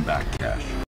get him back, Cash.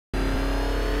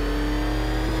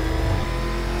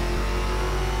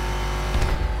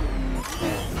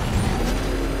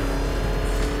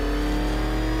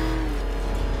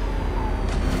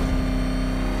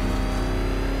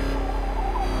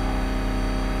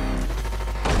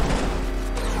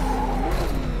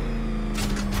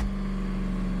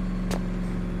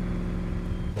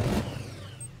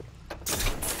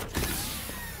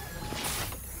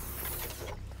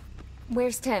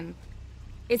 Where's Tim?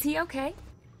 Is he okay?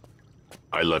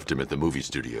 I left him at the movie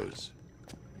studios.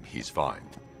 He's fine.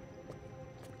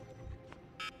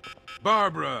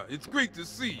 Barbara, it's great to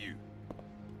see you.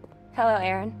 Hello,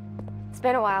 Aaron. It's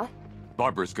been a while.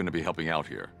 Barbara's gonna be helping out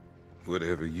here.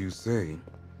 Whatever you say.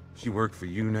 She work for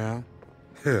you now?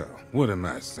 Hell, what am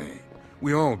I saying?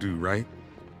 We all do, right?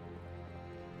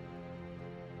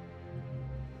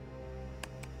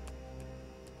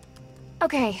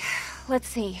 Okay, let's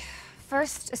see.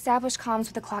 First, establish comms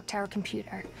with the clock tower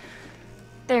computer.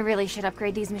 They really should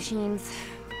upgrade these machines.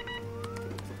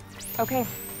 Okay,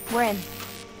 we're in.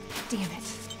 Damn it.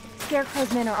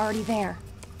 Scarecrow's men are already there.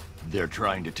 They're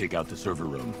trying to take out the server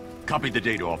room. Copy the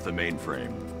data off the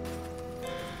mainframe.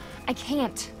 I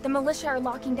can't. The militia are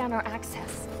locking down our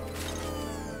access.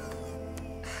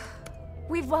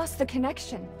 We've lost the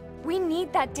connection. We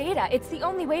need that data. It's the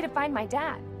only way to find my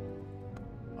dad.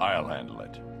 I'll handle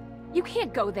it. You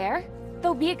can't go there.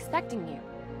 They'll be expecting you.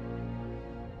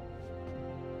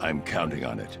 I'm counting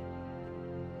on it.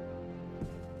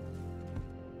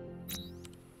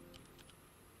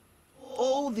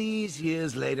 All these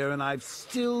years later, and I've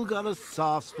still got a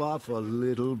soft spot for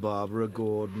little Barbara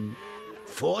Gordon.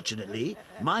 Fortunately,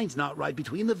 mine's not right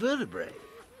between the vertebrae.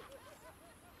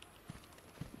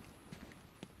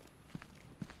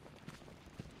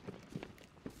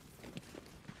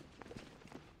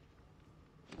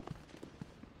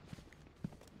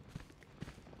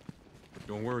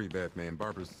 Don't worry, Batman.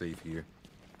 Barbara's safe here.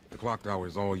 The clock tower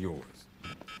is all yours.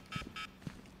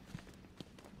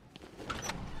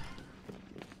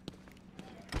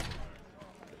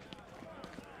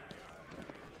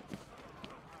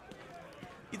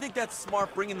 You think that's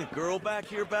smart bringing the girl back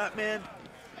here, Batman?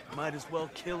 Might as well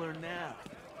kill her now.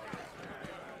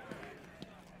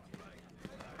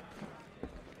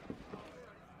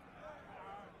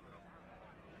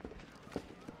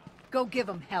 Go give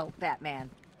him help, Batman.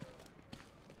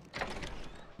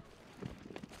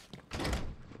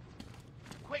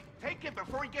 Quick, take him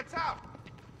before he gets out.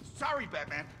 Sorry,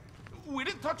 Batman. We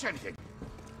didn't touch anything.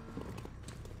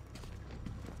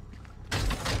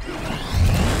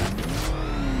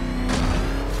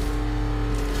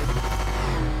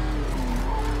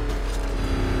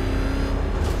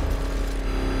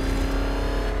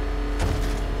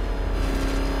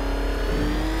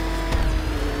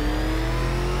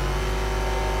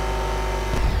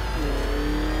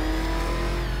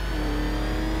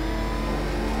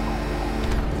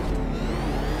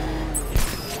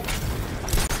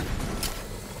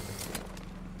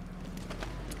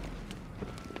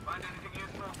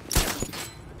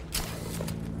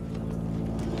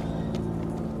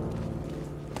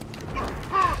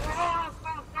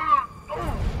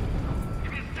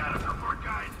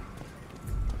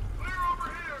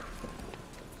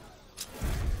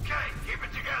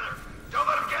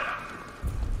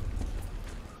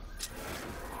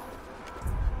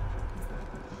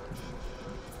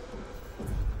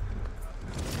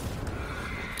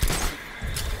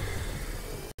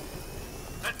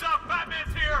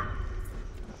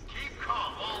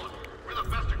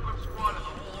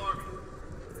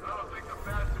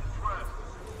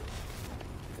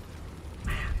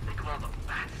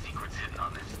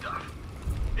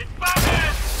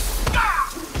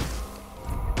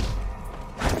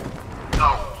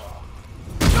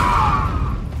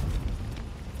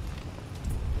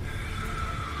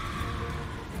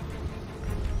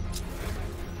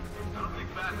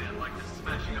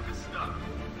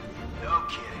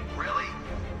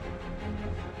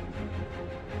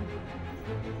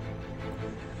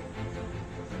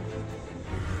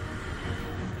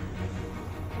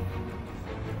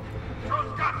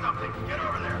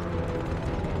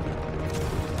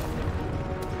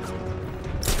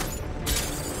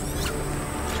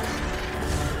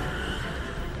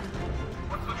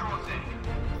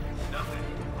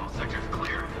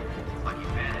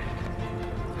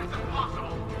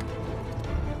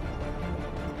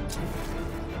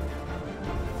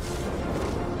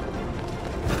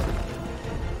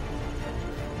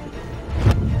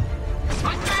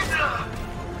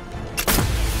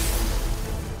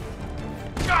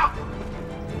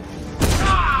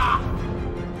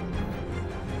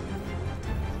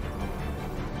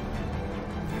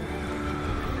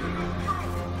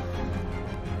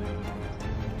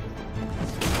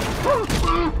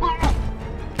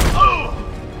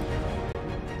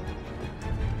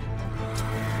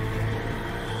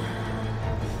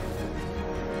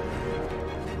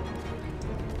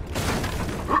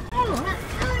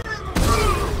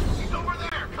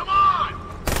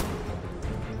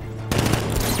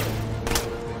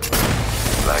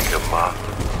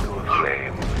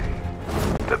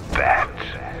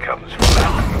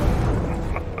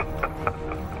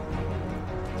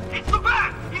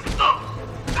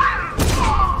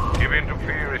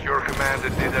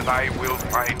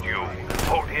 find you.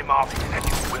 Hold him off, and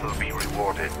you will be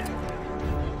rewarded.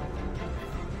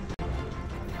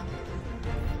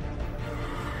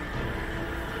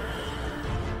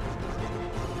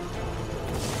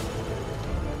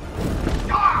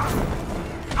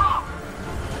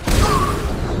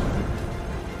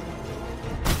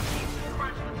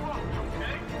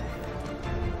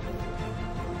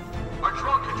 Our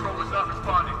drone controller's not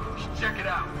responding. You should check it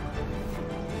out.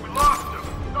 We lost him.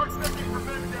 Start checking for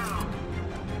men down.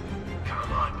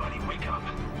 Come on, buddy, wake up.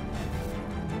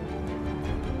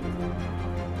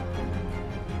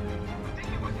 I think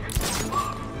he was hit from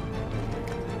above.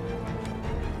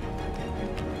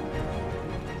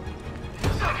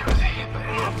 That was a hit,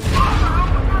 man.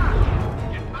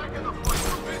 Get back in the place.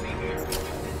 We're busy here.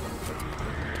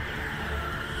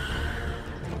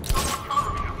 Someone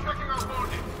cover me. I'm checking our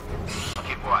wounded. I'll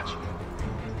keep watch.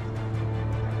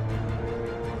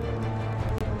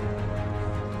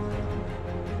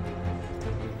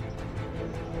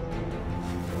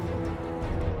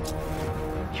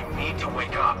 You need to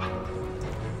wake up.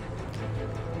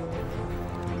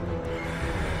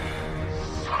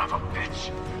 Son of a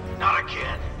bitch. Not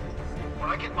again. When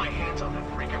I get my hands on that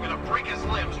freak, I'm gonna break his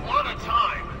limbs one at a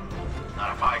time.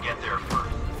 Not if I get there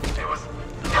first. It was...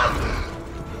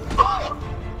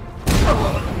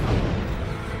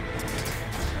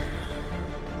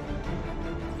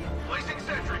 Placing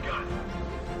sentry gun.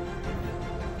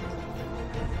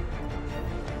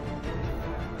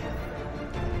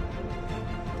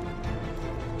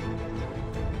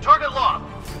 Target locked.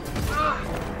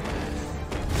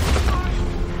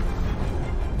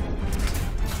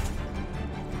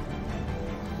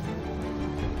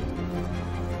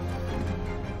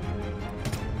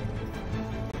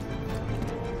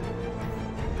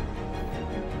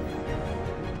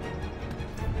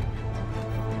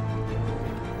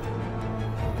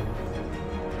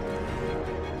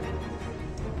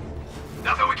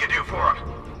 Nothing we can do for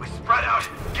him. We spread out,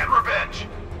 get revenge.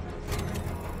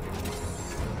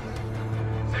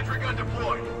 Sentry gun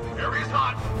deployed. Area's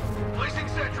hot. Placing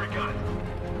sentry gun.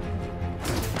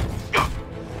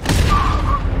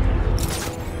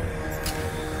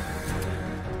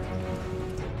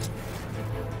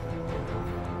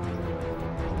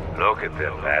 Look at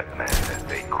them, Batman, as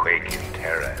they quake in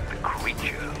terror at the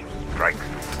creature who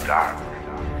strikes the dark.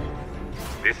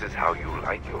 This is how you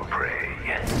like your prey.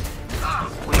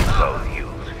 We both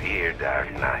use fear,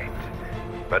 Dark Knight,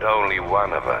 but only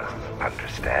one of us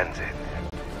understands it.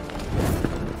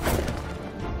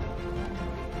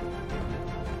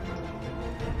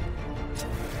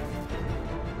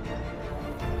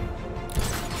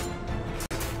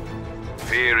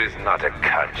 Fear is not a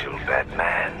cudgel,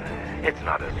 Batman. It's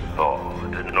not a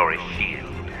sword, nor a shield.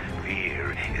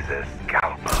 Fear is a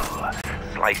scalpel,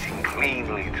 slicing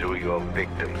cleanly through your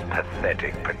victim's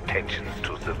pathetic pretensions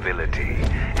to civility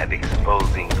and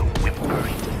exposing the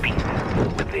whimpering beast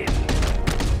within.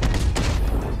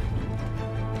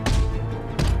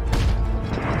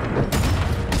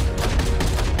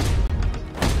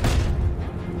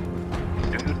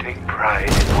 Do you take pride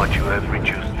in what you have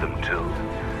reduced them to?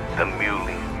 The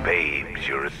mewling babes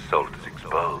your assaults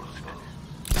exposed.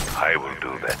 I will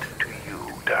do that to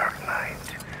you, Dark Knight.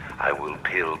 I will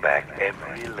peel back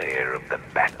every layer of the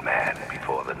Batman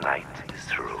before the night is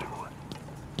through.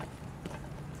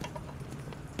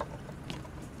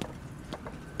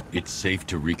 It's safe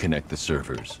to reconnect the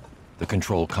servers. The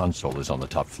control console is on the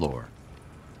top floor.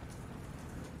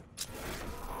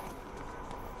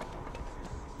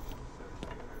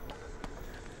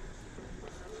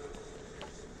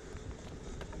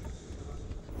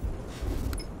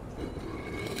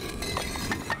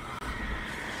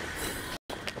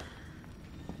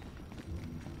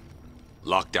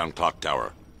 Lockdown clock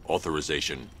tower.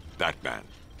 Authorization, Batman.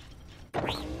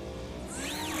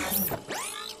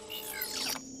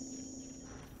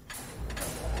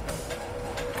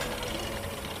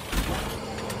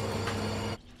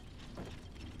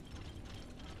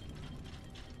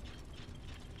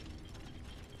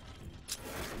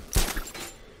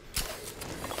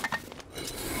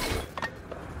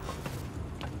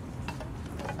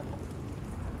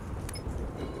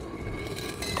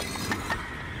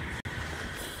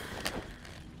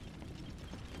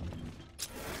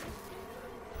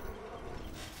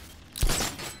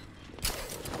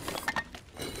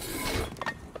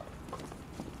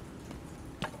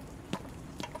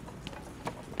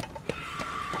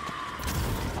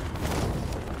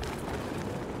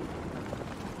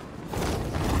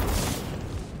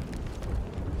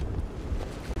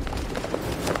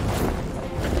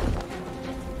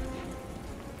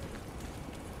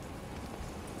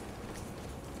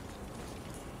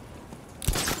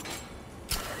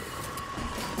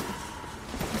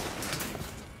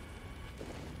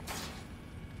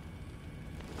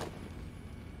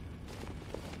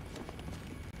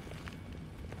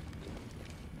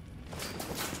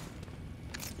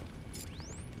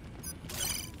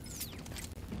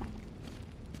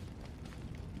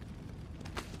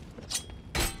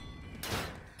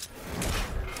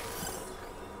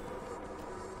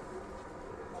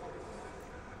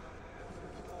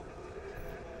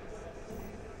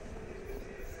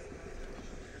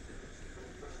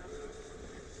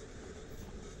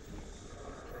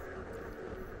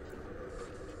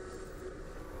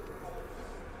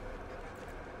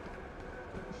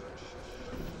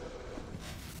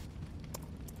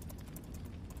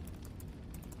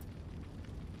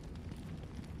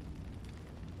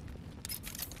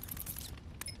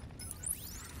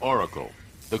 Oracle,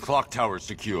 the clock tower's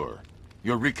secure.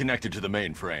 You're reconnected to the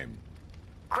mainframe.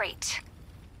 Great.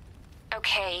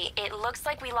 Okay, it looks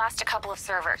like we lost a couple of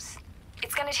servers.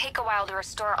 It's gonna take a while to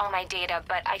restore all my data,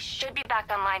 but I should be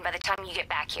back online by the time you get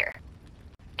back here.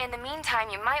 In the meantime,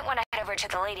 you might want to head over to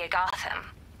the Lady of Gotham.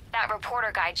 That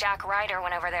reporter guy, Jack Ryder,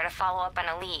 went over there to follow up on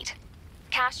a lead.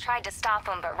 Cash tried to stop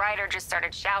him, but Ryder just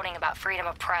started shouting about freedom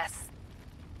of press.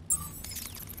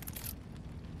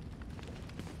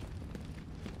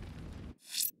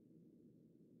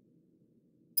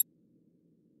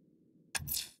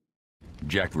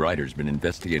 Jack Ryder's been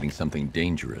investigating something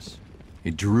dangerous.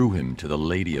 It drew him to the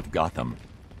Lady of Gotham.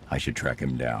 I should track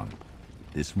him down.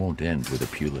 This won't end with a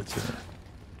Pulitzer.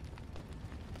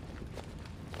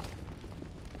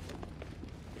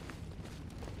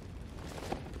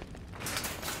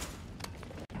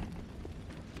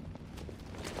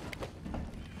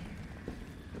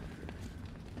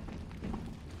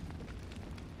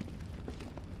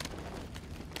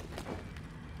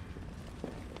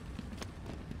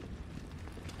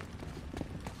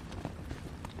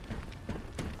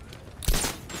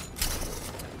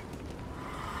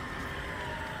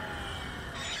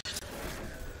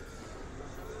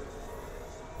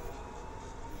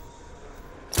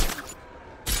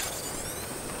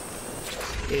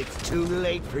 It's too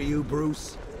late for you,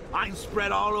 Bruce. I'm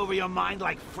spread all over your mind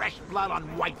like fresh blood on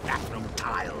white bathroom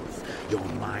tiles. You're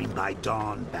mine by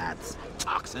dawn, Bats.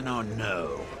 Toxin or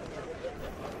no.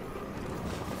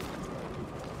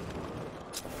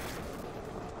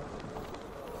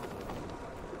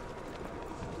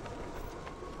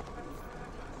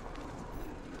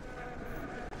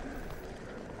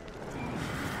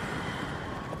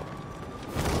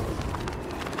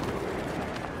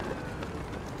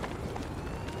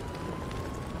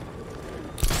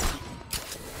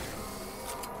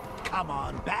 Come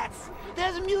on, Bats.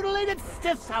 There's mutilated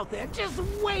stiffs out there just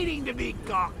waiting to be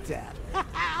gawked at.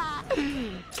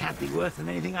 Can't be worse than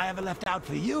anything I ever left out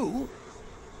for you.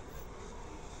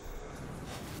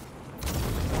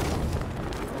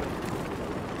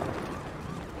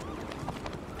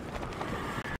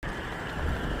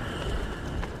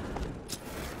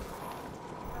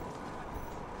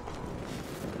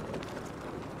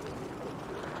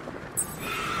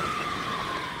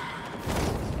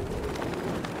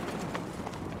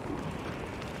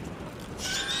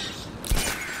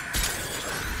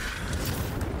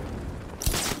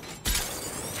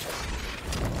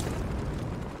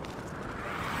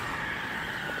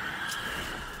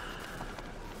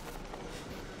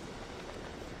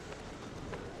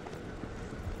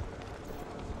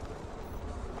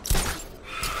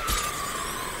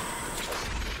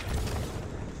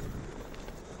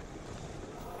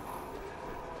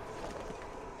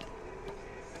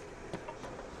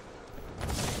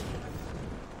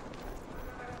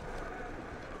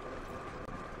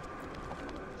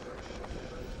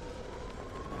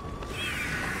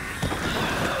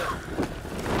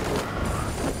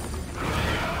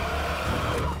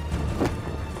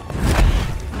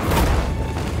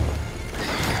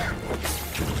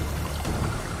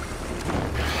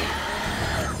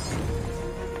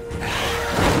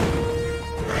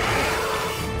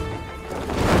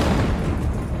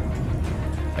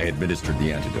 I administered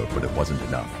the antidote, but it wasn't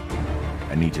enough.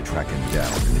 I need to track him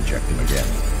down and inject him again.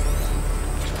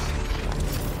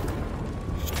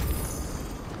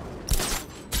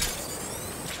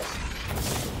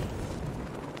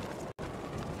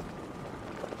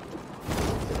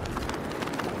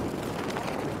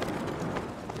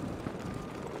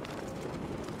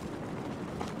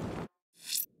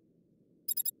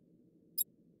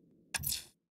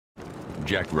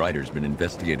 Jack Ryder's been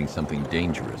investigating something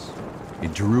dangerous.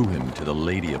 It drew him to the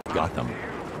Lady of Gotham.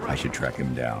 I should track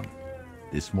him down.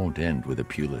 This won't end with a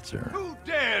Pulitzer. Who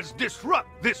dares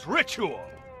disrupt this ritual?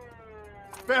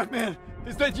 Batman,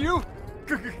 is that you?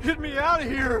 Get me out of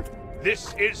here!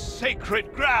 This is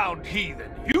sacred ground,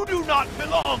 heathen. You do not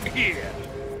belong here.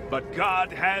 But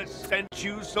God has sent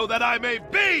you so that I may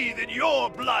bathe in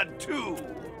your blood too.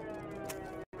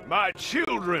 My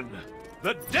children,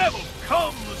 the devil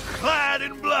comes clad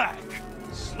in black.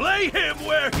 Slay him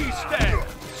where he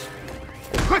stands!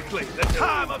 Quickly, the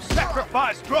time of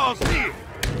sacrifice draws near!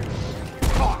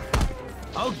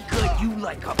 How good you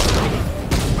like a pig!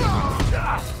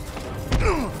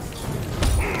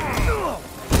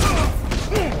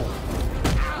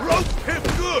 Roast him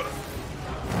good!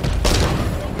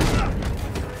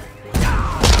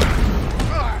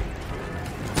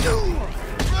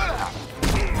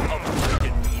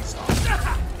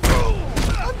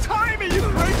 Untie me, you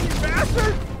crazy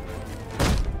bastard!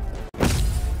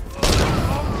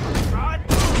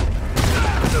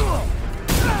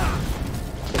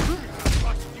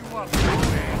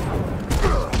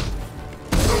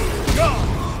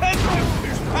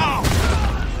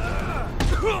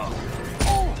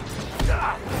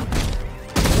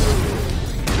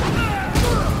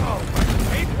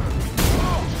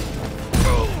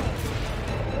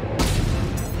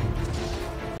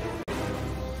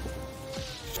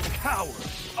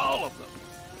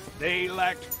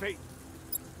 exact fate.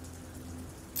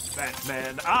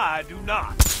 Batman, I do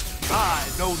not. I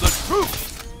know the truth.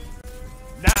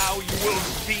 Now you will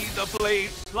see the blade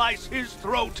slice his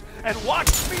throat and watch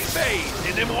me bathe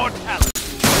in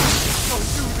immortality. Don't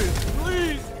do this,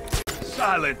 please.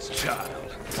 Silence,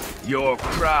 child. Your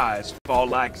cries fall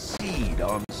like seed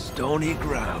on stony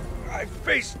ground. I've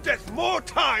faced death more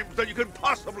times than you can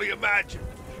possibly imagine.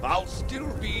 I'll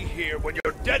still be here when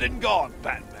you're dead and gone,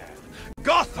 Batman.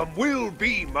 Gotham will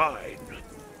be mine.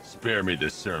 Spare me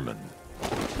this sermon.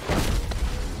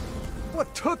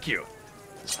 What took you?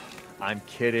 I'm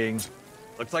kidding.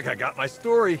 Looks like I got my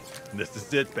story. This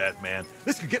is it, Batman.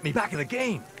 This could get me back in the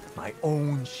game. My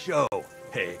own show.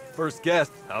 Hey, first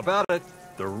guest, how about it?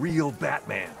 The real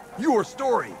Batman. Your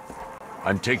story.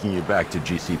 I'm taking you back to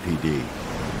GCPD.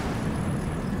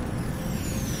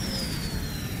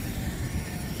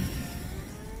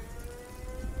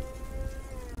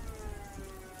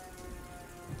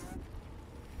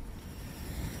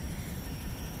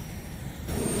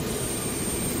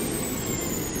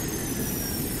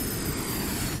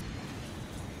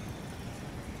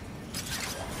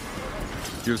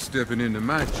 You're stepping into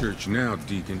my church now,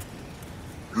 Deacon.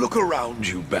 Look around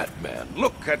you, Batman.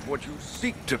 Look at what you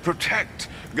seek to protect.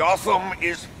 Gotham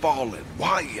is fallen.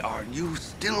 Why are you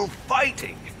still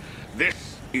fighting?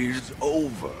 This is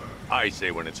over. I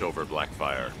say when it's over,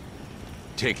 Blackfire.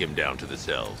 Take him down to the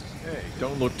cells. Hey,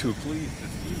 don't look too pleased to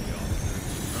see me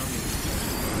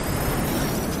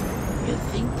on You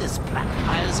think this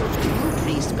Blackfire's a real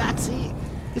priest, Batsy?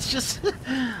 It's just,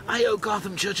 I owe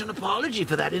Gotham Church an apology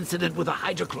for that incident with the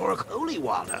hydrochloric holy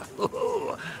water.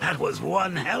 Oh, that was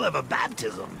one hell of a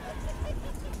baptism.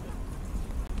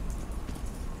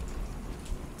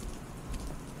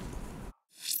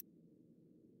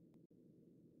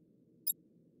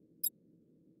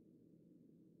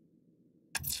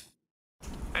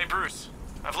 Hey, Bruce.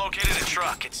 I've located a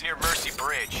truck. It's near Mercy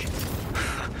Bridge.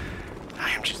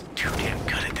 I am just too damn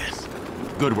good at this.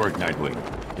 Good work, Nightwing.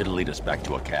 It'll lead us back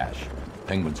to a cache.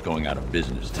 Penguin's going out of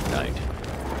business tonight.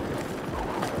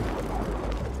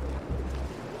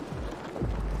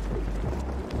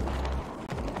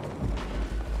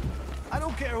 I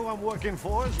don't care who I'm working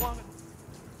for as long as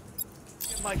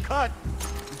I get my cut.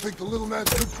 You think the little man's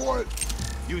good for it?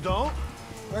 You don't?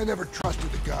 I never trusted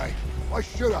the guy. Why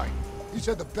should I? He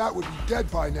said the bat would be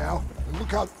dead by now, and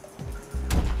look how...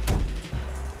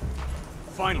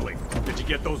 Finally, did you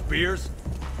get those beers?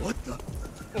 What the...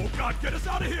 Oh God, get us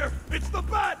out of here! It's the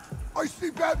Bat! I see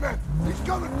Batman! He's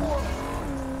coming for us!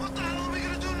 What the hell are we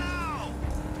gonna do now?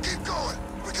 Keep going!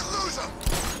 We can lose him!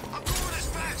 I'm going as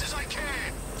fast as I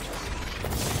can!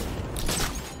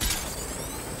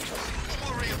 Don't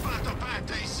worry about the bat,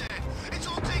 they said. It's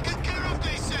all taken care of,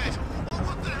 they said. Well,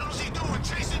 what the hell's he doing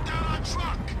chasing down our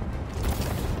truck?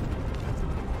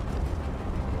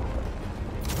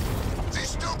 Is he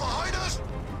still behind us?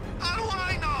 How do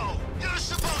I know? You're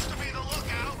supposed to be the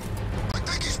lookout. I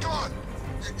think he's gone.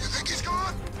 You think he's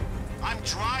gone? I'm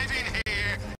driving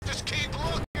here. Just keep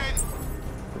looking.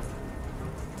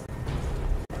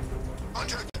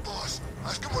 Contact the boss.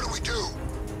 Ask him what do we do.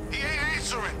 He ain't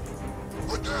answering.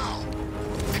 What now?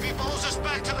 If he pulls us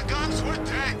back to the guns, we're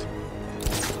dead.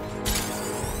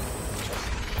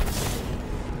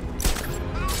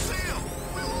 I don't see him.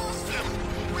 We lost him.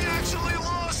 We actually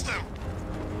lost him.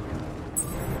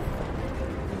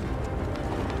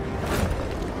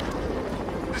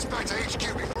 Let's back to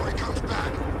HQ before he comes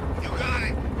back. You got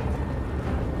it.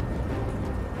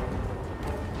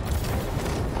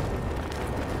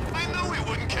 I knew he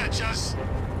wouldn't catch us.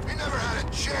 He never had a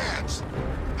chance.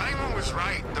 Penguin was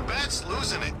right. The bat's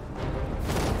losing it.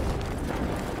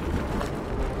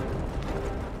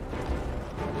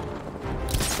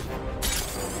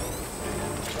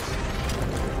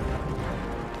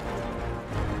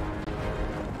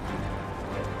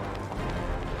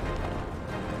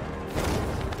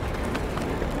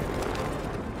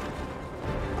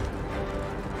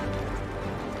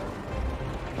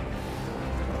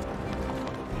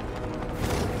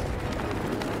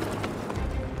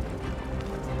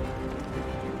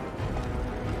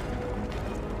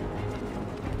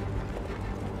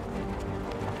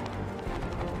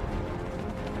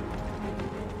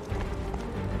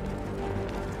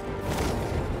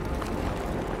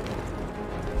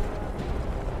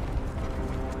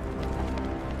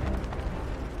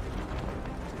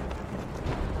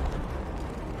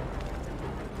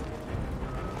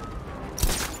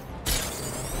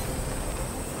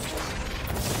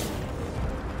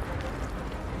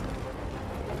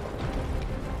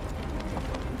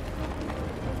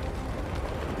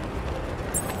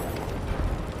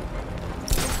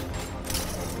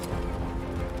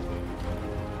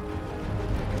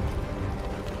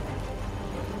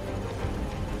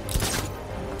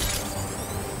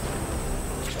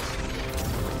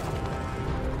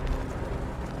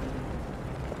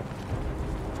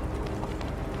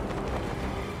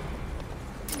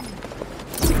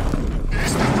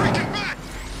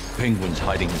 Penguin's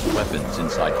hiding his weapons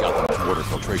inside Gotham's water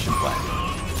filtration plant.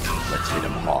 Let's hit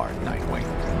him hard, Nightwing.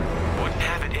 Wouldn't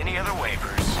have it any other way,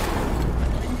 Bruce.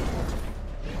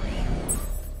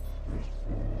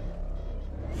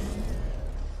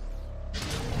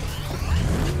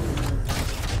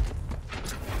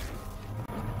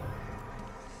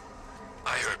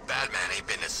 I heard Batman ain't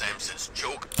been the same since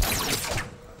Joker.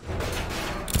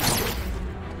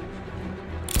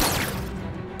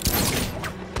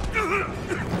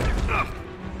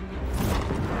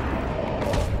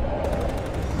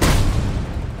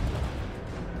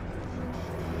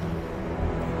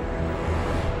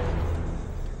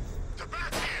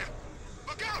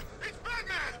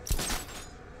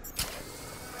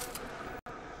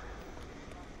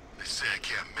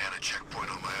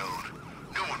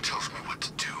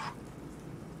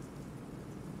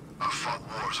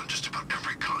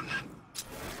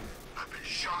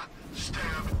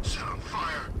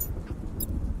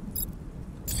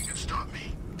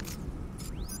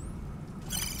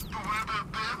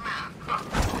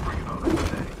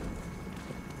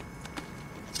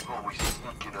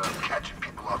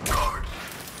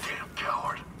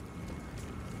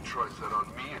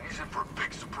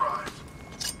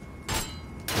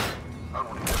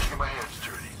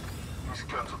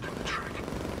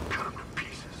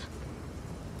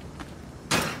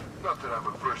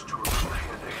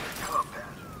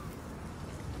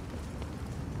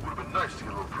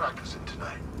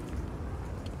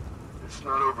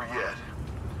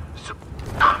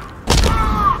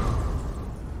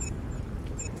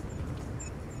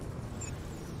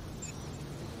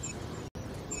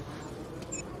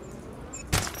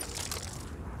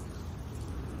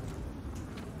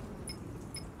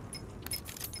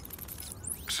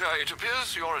 It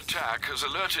appears your attack has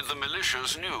alerted the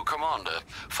militia's new commander,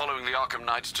 following the Arkham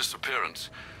Knight's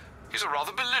disappearance. He's a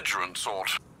rather belligerent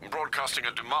sort, broadcasting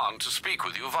a demand to speak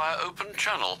with you via open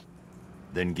channel.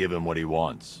 Then give him what he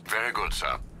wants. Very good,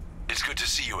 sir. It's good to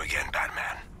see you again,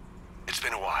 Batman. It's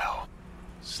been a while.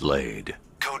 Slade.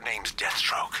 Codename's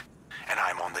Deathstroke, and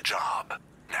I'm on the job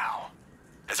now.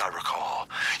 As I recall,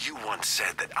 you once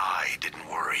said that I didn't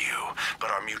worry you, but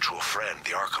our mutual friend,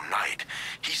 the Arkham Knight,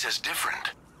 he says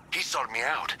different. He sought me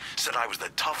out, said I was the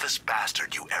toughest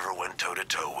bastard you ever went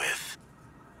toe-to-toe with.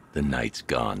 The night's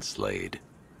gone, Slade.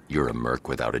 You're a merc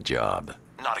without a job.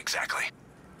 Not exactly.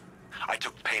 I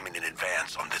took payment in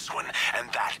advance on this one, and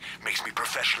that makes me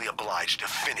professionally obliged to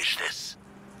finish this.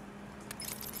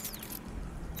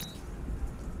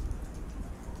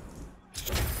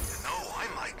 You know, I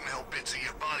might mail bits of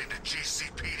your body to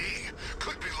GCPD.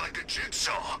 Could be like a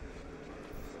jigsaw.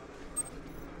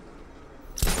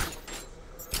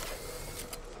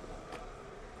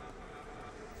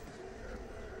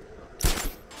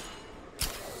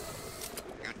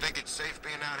 You think it's safe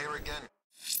being out here again?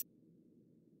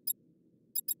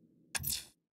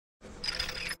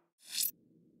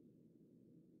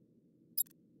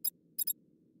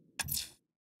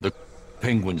 The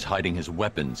Penguin's hiding his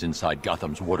weapons inside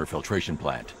Gotham's water filtration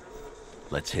plant.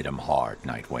 Let's hit him hard,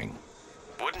 Nightwing.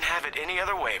 Wouldn't have it any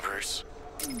other way, Bruce.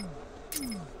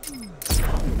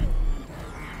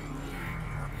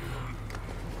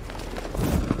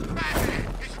 Batman!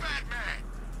 It's Batman!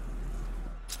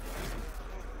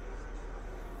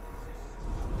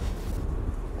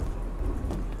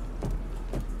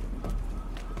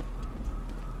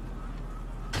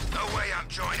 No way I'm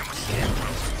joining with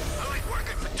Scarecrow. I like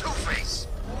working for Two-Face.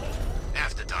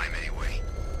 Half the time, anyway.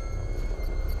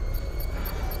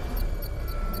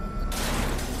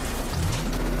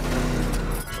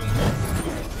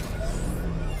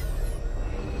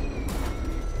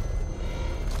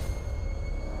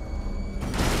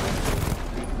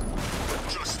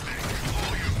 Just think,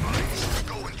 all your buddies are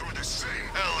going through the same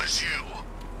hell as you.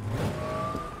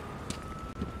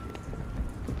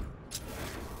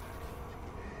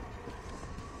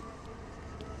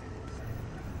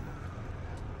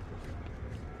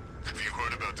 Have you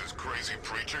heard about this crazy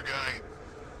preacher guy?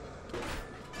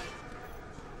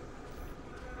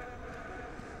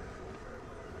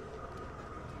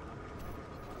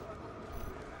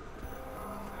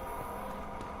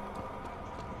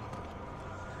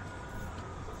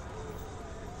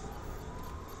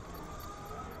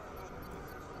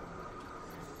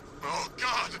 Oh,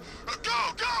 God!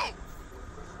 Go! Go!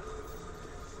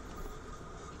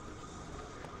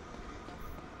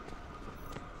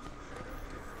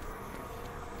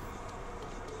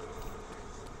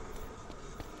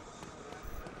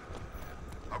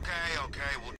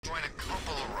 Okay, we'll join a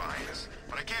couple of riots.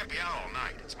 But I can't be out all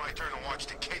night. It's my turn to watch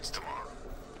the kids tomorrow.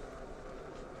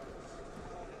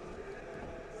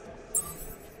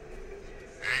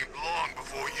 Ain't long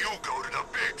before you go to the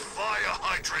big fight.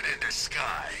 Veteran in the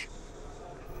sky.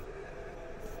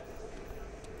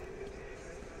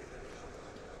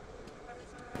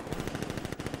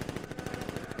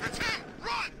 It's him!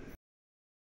 Run!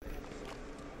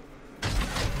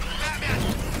 Batman!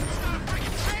 It's not a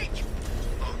freaking fake!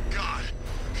 Oh, God.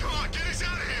 Come on, get us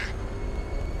out of here!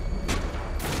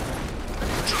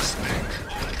 Just think.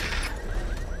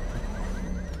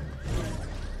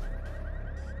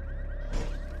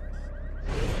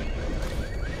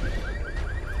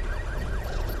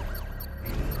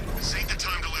 This ain't the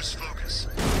time to lose focus.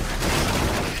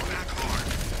 Get back hard.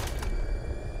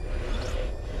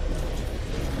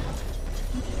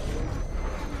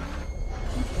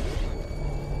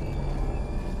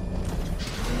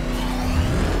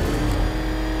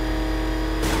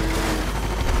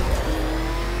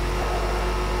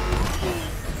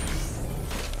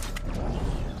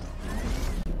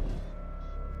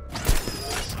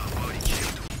 Somebody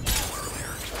kicked a wall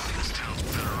earlier. This town's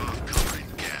better off covered in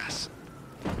gas.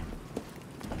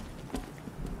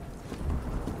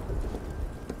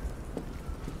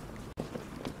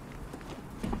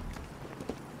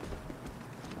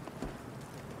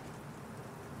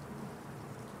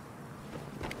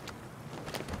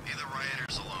 Leave the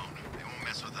rioters alone. They won't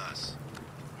mess with us.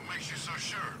 What makes you so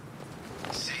sure?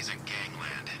 The city's a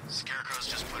gangland. Scarecrow's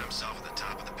just put himself at the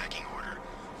top of the pecking order.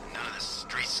 None of the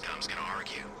street scum's gonna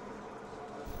argue.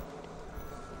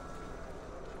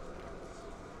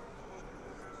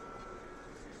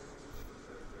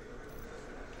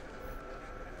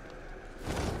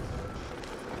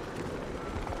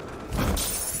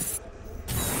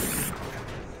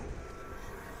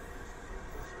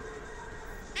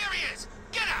 Here he is!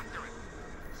 Get after him!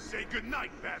 Say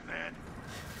goodnight, Batman.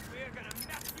 We're gonna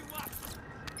mess you up!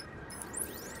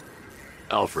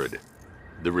 Alfred,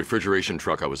 the refrigeration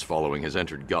truck I was following has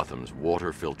entered Gotham's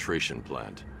water filtration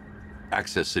plant.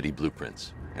 Access city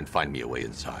blueprints and find me a way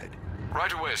inside.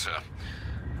 Right away, sir.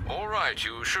 All right,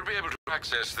 you should be able to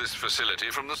access this facility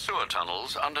from the sewer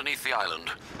tunnels underneath the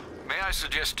island. May I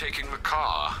suggest taking the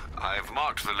car? I've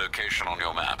marked the location on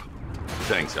your map.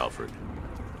 Thanks, Alfred.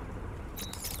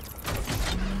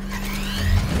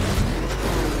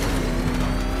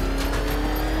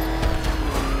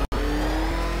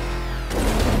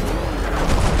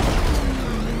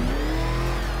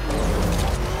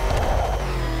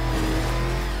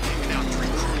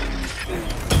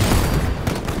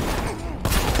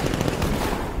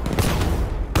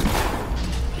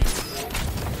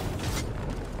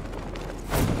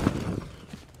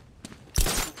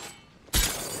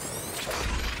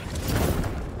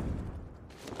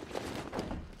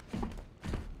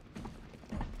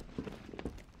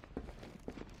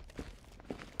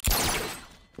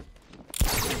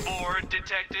 Bored,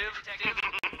 detective?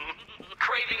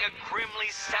 Craving a grimly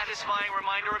satisfying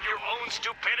reminder of your own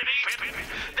stupidity?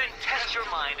 Then test your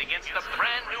mind against the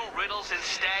brand new riddles in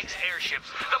Stag's airships,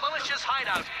 the malicious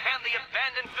hideout, and the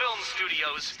abandoned film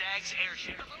studios. Stag's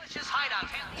airship, the malicious hideout,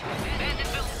 and the abandoned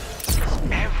film.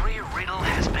 Every riddle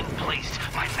has been placed.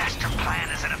 My master plan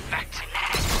is in effect.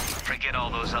 Forget all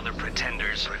those other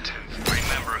pretenders.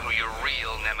 Remember who your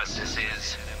real nemesis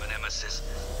is. Nemesis.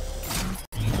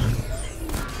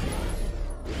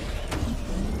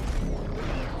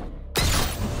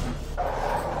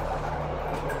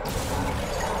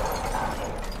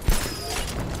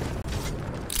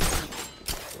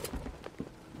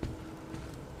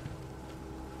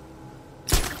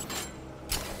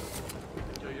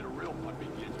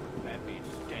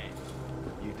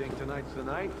 Think tonight's the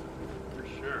night? For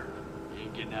sure. He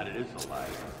ain't getting out of this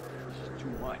alive. This is too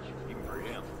much, even for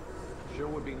him. Sure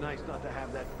would be nice not to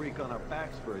have that freak on our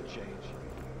backs for a change.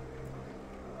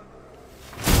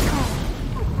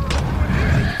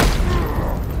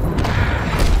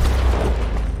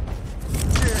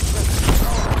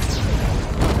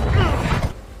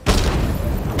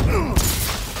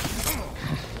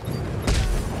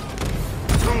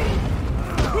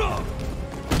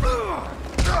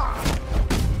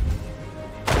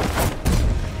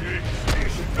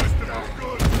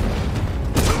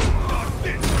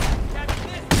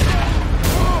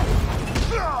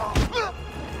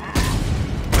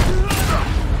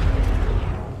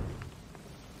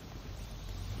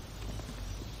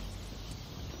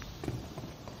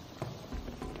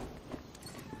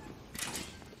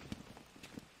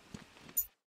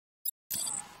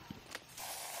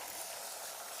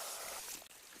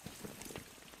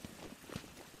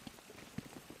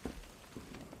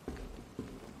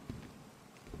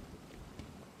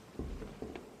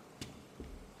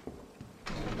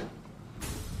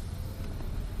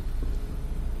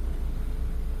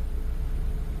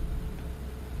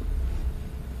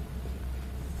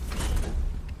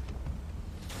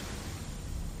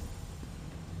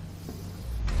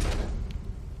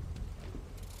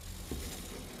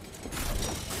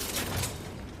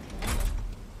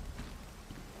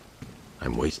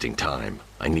 I'm wasting time.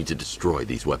 I need to destroy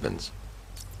these weapons.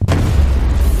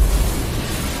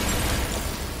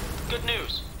 Good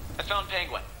news. I found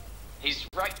Penguin. He's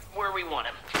right where we want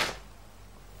him.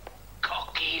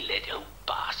 Cocky little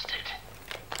bastard.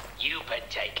 You've been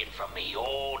taken from me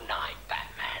all night,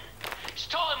 Batman. It's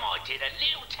time I did a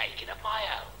little taking of my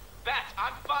own. Bats,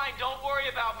 I'm fine. Don't worry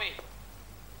about me.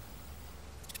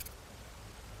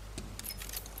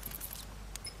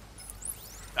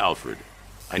 Alfred,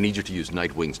 I need you to use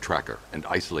Nightwing's tracker and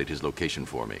isolate his location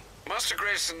for me. Master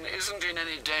Grayson isn't in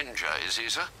any danger, is he,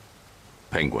 sir?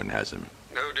 Penguin has him.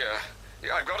 Oh dear.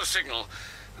 Yeah, I've got a signal.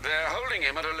 They're holding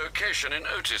him at a location in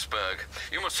Otisburg.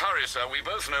 You must hurry, sir. We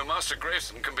both know Master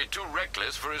Grayson can be too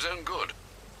reckless for his own good.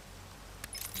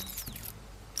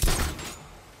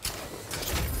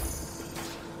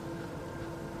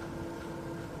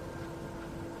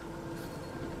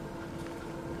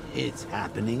 It's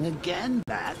happening again,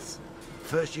 Bats.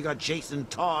 First you got Jason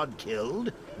Todd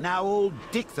killed, now old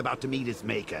Dick's about to meet his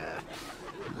maker.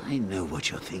 I know what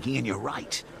you're thinking, and you're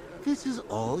right. This is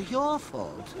all your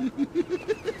fault.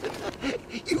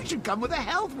 You should come with a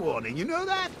health warning, you know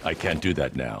that? I can't do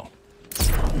that now.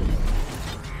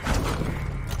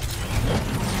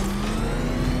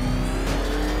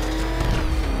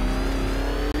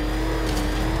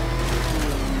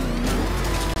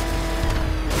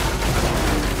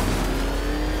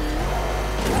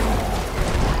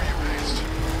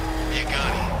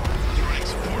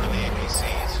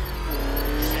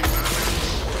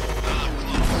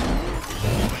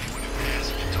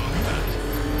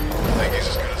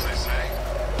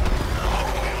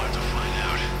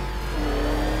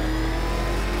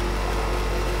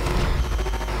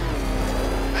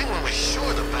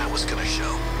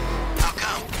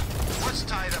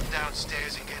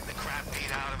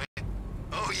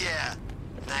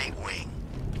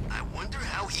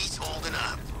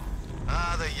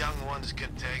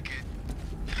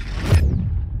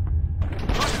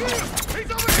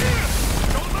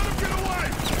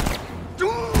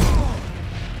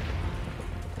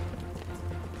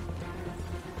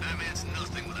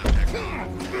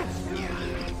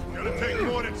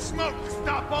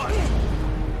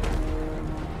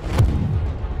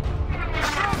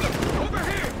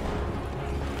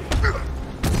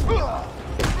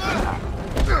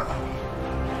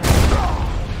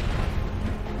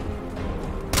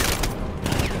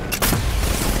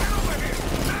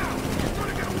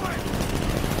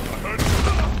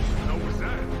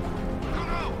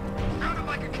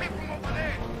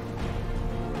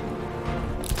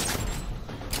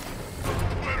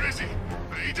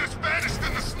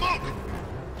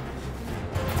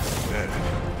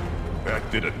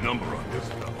 Did a number on this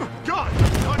stuff. God!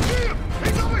 I see him!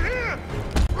 He's over here!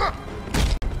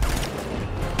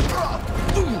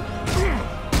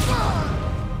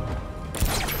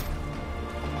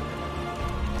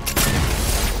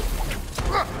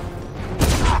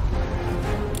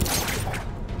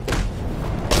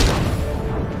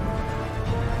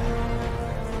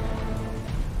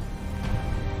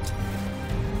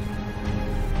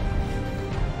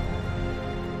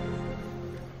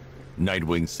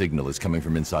 Nightwing's signal is coming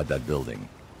from inside that building.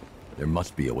 There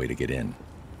must be a way to get in.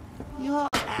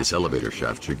 This elevator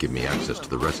shaft should give me access to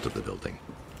the rest of the building.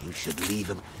 You should leave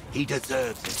him. He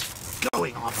deserves it.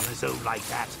 Going off on his own like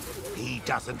that. He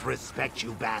doesn't respect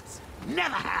you, Bats.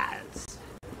 Never has.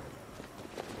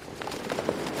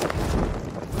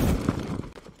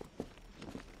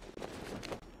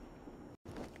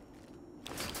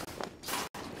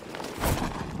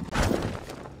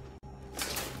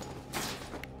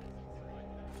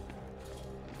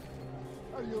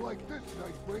 You like this,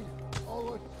 Nightwing?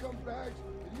 All us scumbags,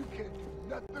 and you can't do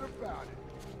nothing about it.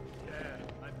 Yeah,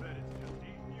 I bet it's just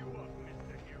eating you up,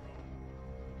 Mr. Hero.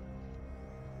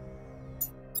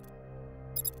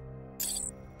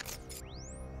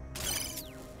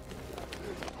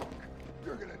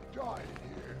 You're gonna die in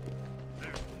here.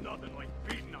 There's nothing like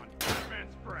beating on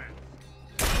Batman's friends.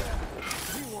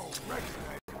 Yeah, he won't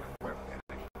recognize you when we're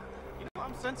finished. You know,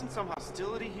 I'm sensing some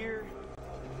hostility here.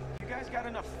 You guys got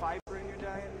enough fiber in your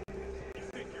diet? You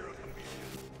think you're a comedian?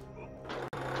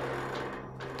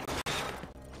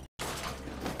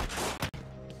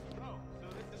 Oh, so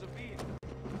this is a beat. You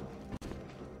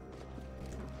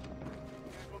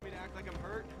guys want me to act like I'm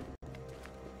hurt?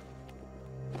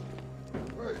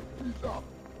 Hey, ease up.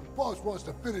 The boss wants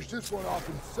to finish this one off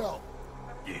himself.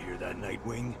 You hear that,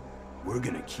 Nightwing? We're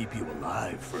gonna keep you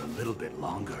alive for a little bit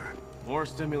longer. More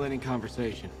stimulating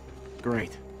conversation.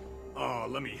 Great. Oh,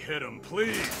 let me hit him,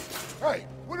 please. Hey,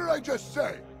 what did I just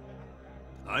say?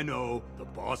 I know, the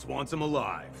boss wants him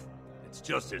alive. It's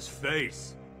just his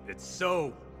face. It's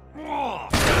so...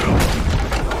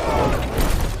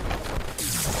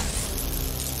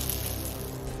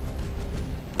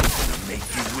 Make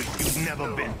you wish you'd never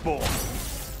been born.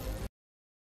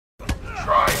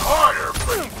 Try harder,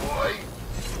 pretty boy.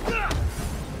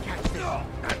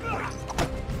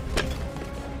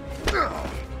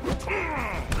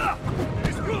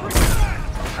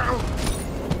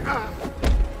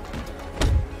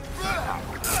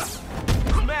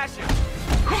 Smash it!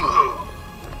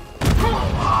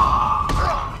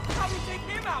 How do you take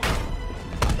him out?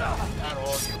 That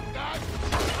all you got?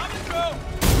 Coming through!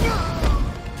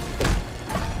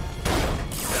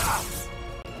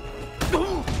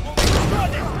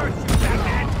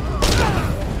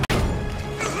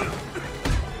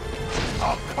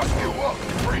 I'll cut you up,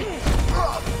 freak!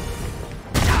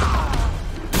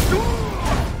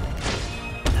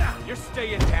 You're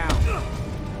staying down.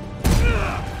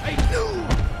 Hey,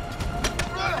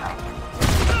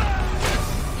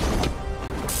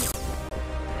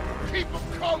 Keep them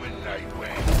coming,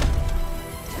 Nightwing!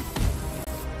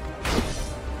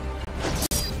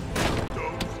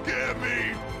 Don't scare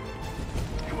me!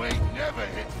 You ain't never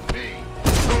hit me!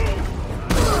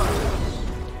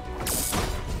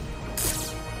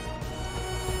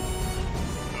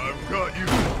 I've got you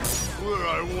where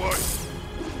I want.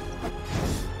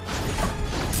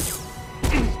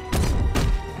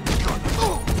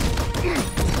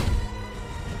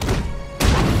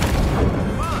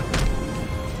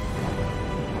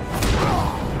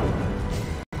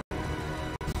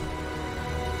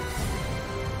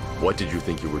 What did you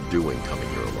think you were doing coming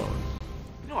here alone?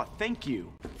 you know what? Thank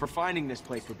you for finding this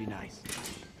place would be nice.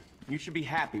 You should be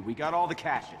happy. We got all the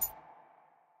caches.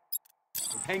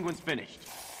 The Penguin's finished.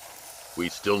 We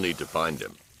still need to find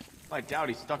him. I doubt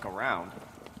he's stuck around.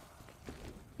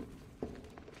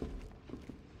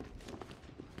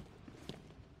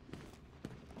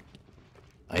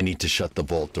 I need to shut the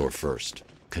vault door first.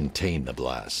 Contain the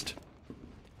blast.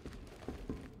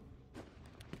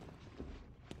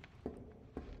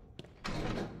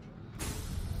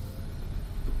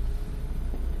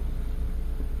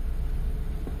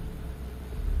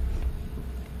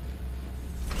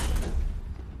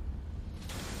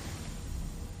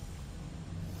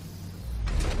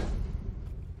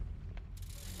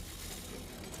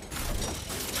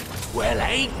 Well,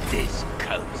 ain't this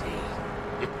cozy?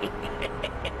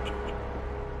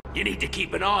 You need to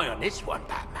keep an eye on this one,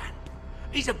 Batman.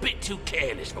 He's a bit too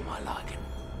careless for my liking.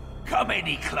 Come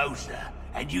any closer,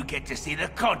 and you get to see the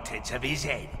contents of his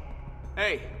head.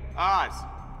 Hey, Oz.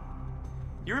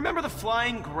 You remember the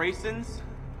Flying Graysons?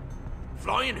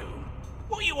 Flying who?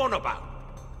 What are you on about?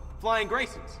 Flying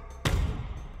Graysons.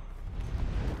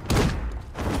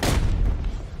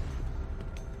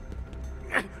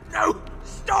 No!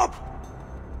 Stop!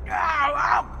 No,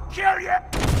 I'll kill you!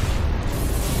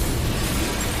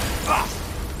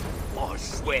 I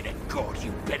swear to God,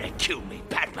 you better kill me,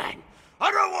 Batman.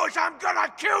 Otherwise, I'm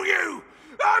gonna kill you!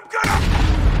 I'm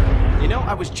gonna... You know,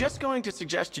 I was just going to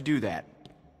suggest you do that.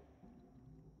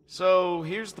 So,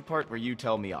 here's the part where you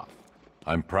tell me off.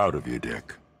 I'm proud of you,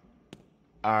 Dick.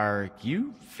 Are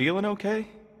you feeling okay?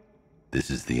 This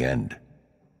is the end.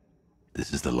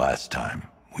 This is the last time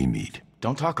we meet.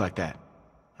 Don't talk like that.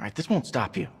 All right, this won't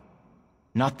stop you.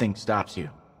 Nothing stops you.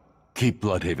 Keep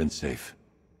Bloodhaven safe.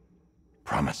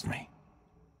 Promise me.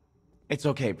 It's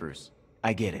okay, Bruce.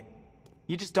 I get it.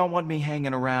 You just don't want me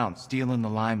hanging around, stealing the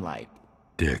limelight.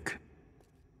 Dick.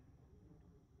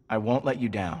 I won't let you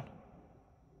down.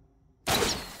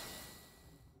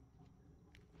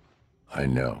 I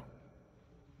know.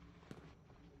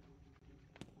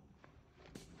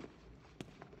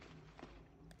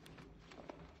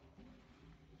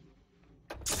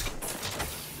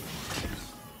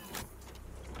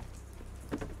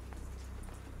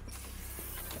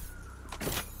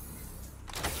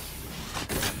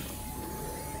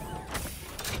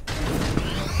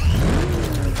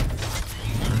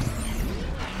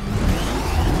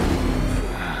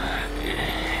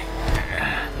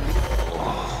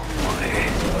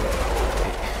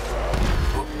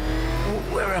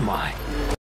 Where am I?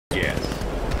 Yes.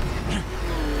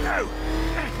 No!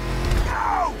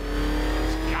 No!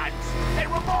 These guns, they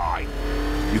were mine!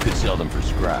 You could sell them for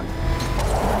scrap.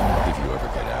 If you ever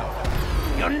get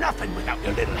out. You're nothing without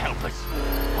your little helpers.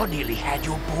 I nearly had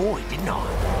your boy, didn't I?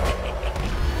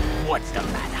 What's the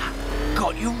matter?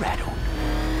 Got you rattled?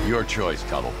 Your choice,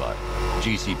 Cobblepot.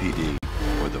 GCPD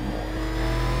or the morgue.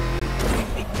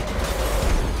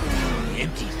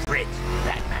 Empty threats,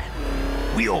 Batman.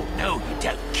 We all know you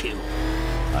don't kill.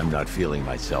 I'm not feeling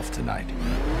myself tonight.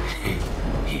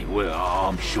 Well,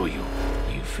 I'm sure you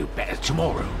feel better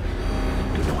tomorrow.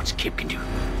 Don't know what Skip can do.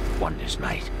 Wonders,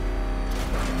 mate.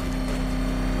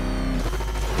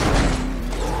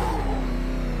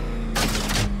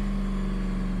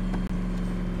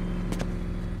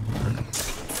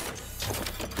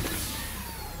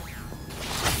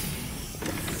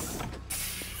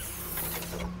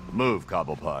 Move,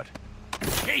 Cobblepot.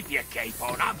 Keep your cape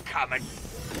on, I'm coming.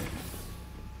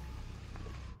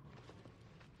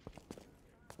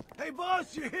 Hey,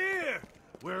 boss, you're here!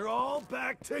 We're all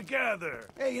back together.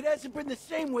 Hey, it hasn't been the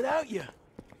same without you.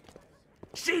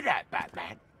 See that,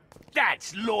 Batman?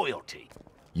 That's loyalty.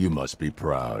 You must be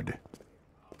proud.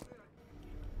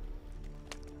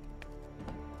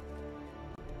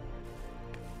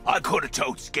 I could have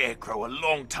told Scarecrow a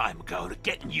long time ago that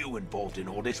getting you involved in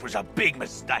all this was a big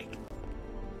mistake.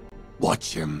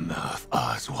 Watch your mouth,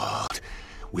 Oswald.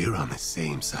 We're on the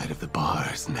same side of the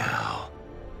bars now.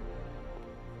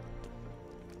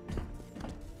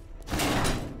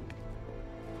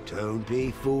 Don't be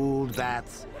fooled,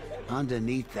 Bats.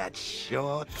 Underneath that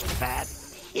short, fat,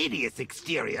 hideous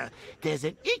exterior, there's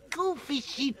an ickle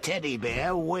fishy teddy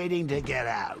bear waiting to get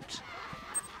out.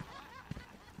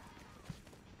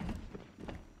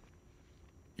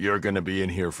 You're gonna be in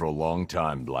here for a long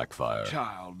time, Blackfire.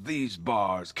 Child, these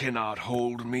bars cannot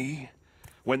hold me.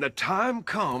 When the time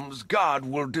comes, God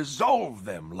will dissolve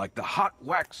them like the hot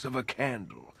wax of a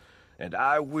candle, and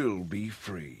I will be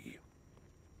free.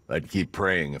 I'd keep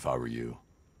praying if I were you.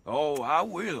 Oh, I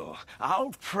will.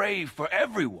 I'll pray for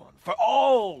everyone, for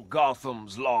all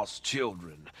Gotham's lost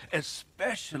children,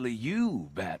 especially you,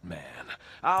 Batman.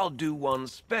 I'll do one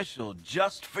special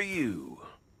just for you.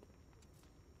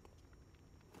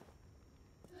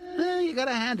 Well, you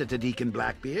gotta hand it to Deacon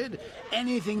Blackbeard.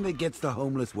 Anything that gets the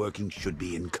homeless working should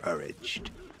be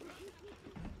encouraged.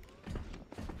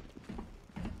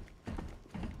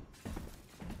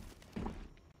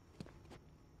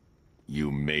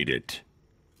 You made it.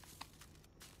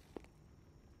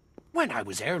 When I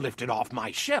was airlifted off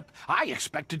my ship, I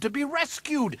expected to be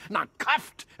rescued, not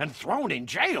cuffed and thrown in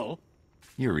jail.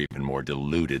 You're even more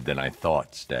deluded than I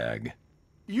thought, Stag.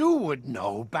 You would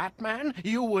know, Batman.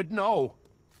 You would know.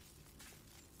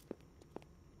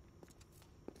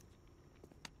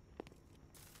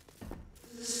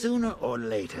 Sooner or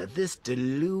later, this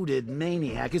deluded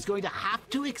maniac is going to have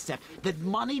to accept that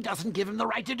money doesn't give him the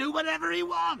right to do whatever he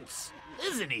wants.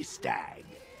 Isn't he, Stag?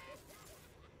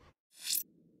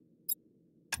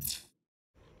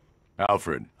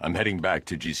 Alfred, I'm heading back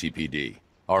to GCPD.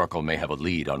 Oracle may have a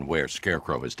lead on where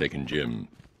Scarecrow has taken Jim.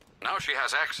 Now she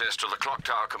has access to the clock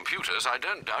tower computers, I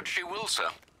don't doubt she will, sir.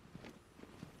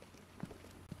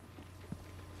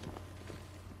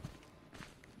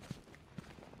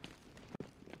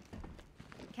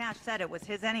 Cash said it was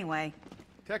his anyway.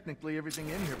 Technically, everything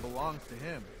in here belongs to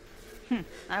him.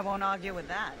 I won't argue with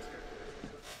that.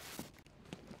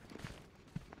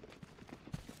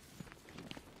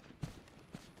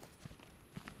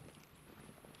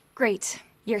 Great,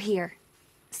 you're here.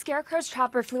 Scarecrow's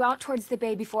chopper flew out towards the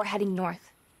bay before heading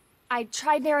north. I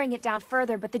tried narrowing it down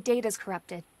further, but the data's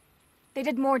corrupted. They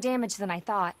did more damage than I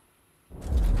thought.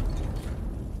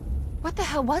 What the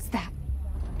hell was that?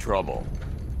 Trouble.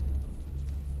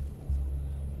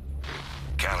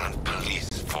 Gallant police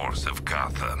force of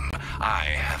Gotham, I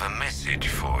have a message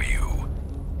for you.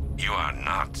 You are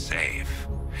not safe.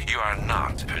 You are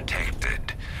not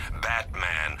protected.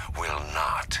 Batman will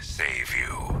not save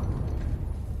you.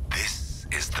 This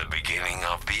is the beginning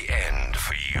of the end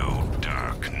for you,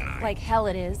 Dark Knight. Like hell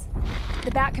it is.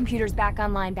 The Bat computer's back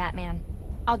online, Batman.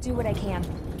 I'll do what I can.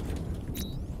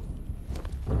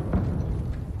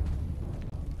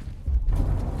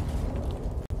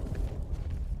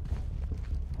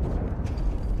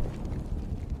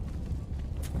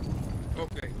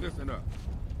 Okay, listen up.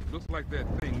 Looks like that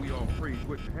thing we all prayed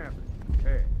wouldn't happen.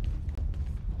 Hey.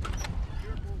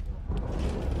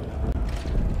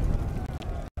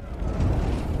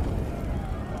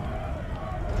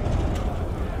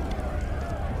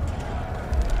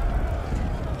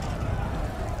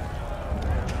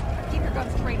 Keep your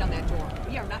guns straight on that door.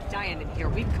 We are not dying in here.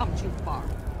 We've come too far.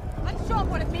 Let's show them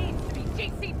what it means to be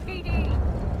GCPD.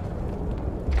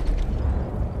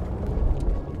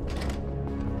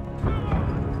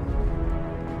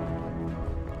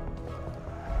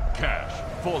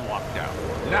 Cash, full lockdown.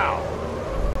 Now!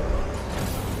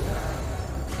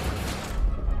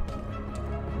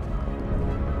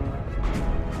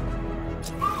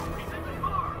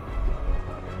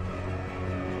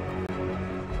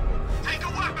 Take a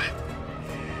weapon!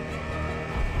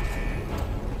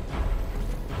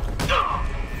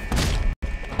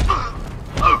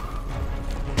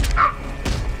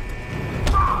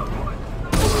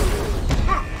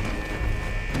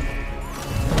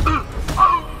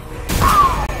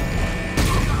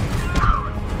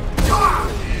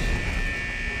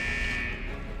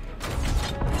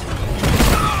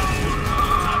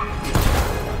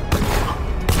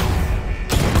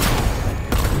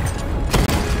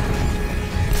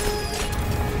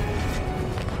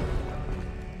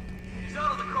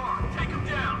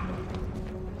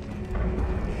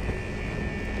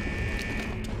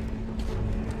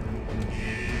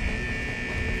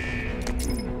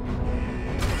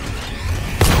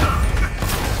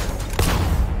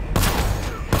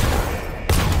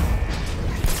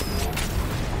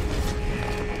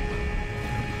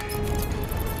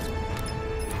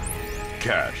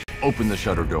 cash. Open the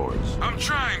shutter doors. I'm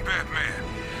trying, Batman.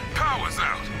 Power's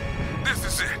out. This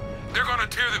is it. They're gonna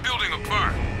tear the building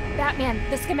apart. Batman,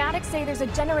 the schematics say there's a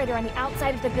generator on the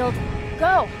outside of the building.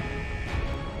 Go!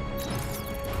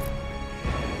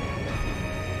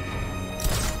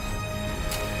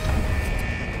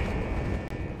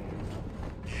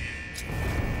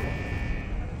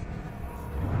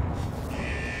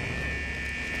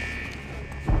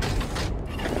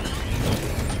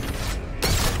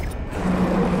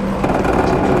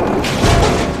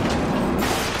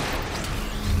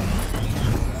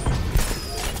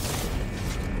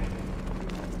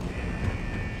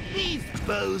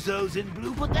 Bozos in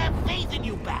blue put their faith in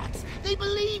you, Bats. They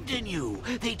believed in you.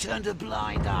 They turned a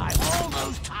blind eye all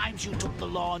those times you took the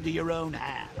law into your own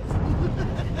hands.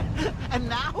 And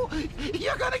now,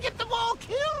 you're gonna get them all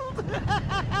killed.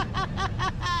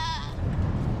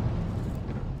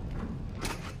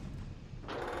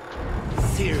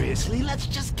 Seriously, let's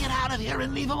just get out of here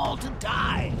and leave them all to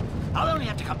die. I'll only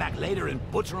have to come back later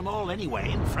and butcher them all anyway,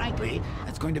 and frankly,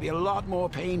 that's going to be a lot more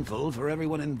painful for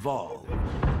everyone involved.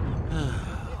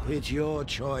 It's your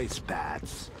choice,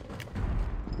 Bats.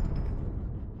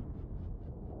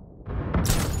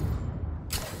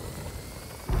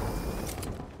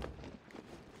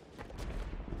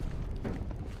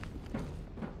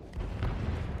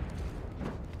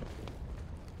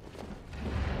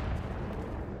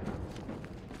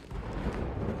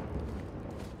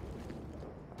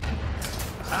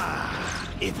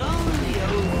 If only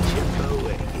old Jimbo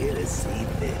were here to see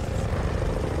this.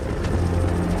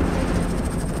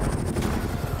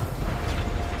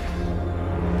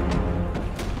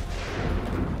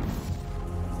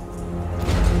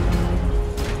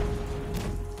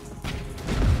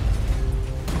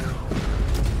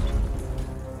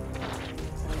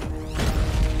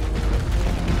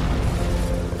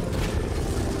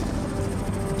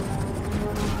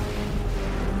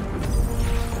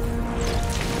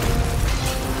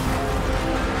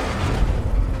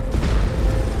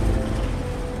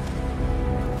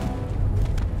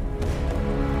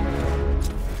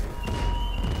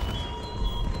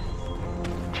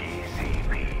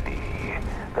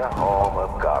 The home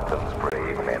of Gotham's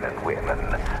brave men and women,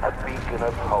 a beacon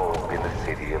of hope in a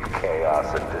city of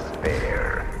chaos and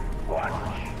despair. Watch.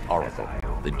 Oracle,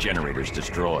 the generator's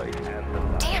destroyed.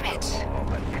 Damn it!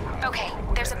 Okay,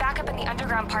 there's a backup in the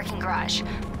underground parking garage,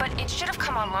 but it should have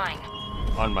come online.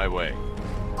 On my way.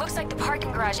 Looks like the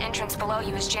parking garage entrance below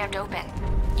you is jammed open.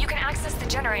 You can access the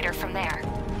generator from there.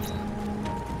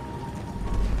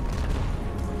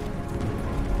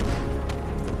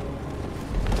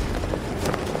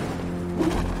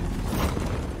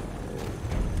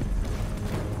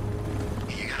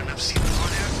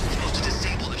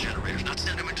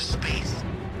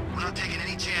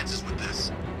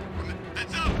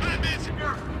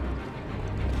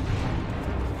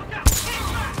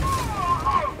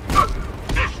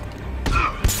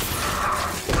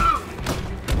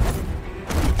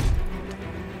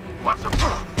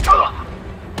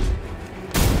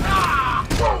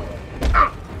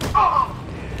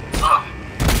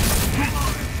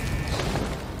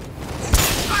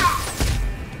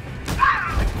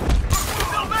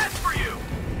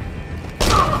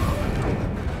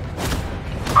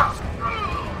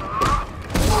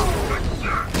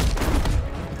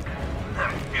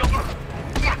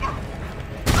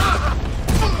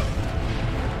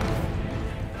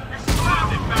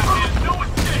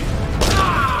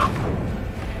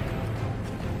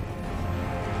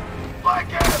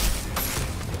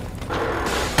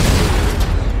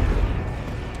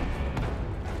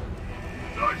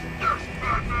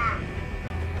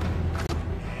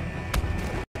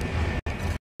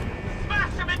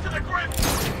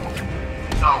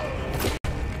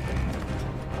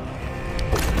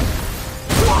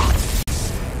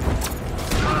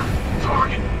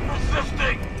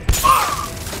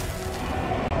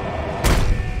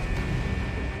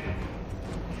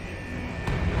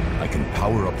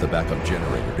 Power up the backup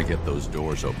generator to get those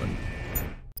doors open.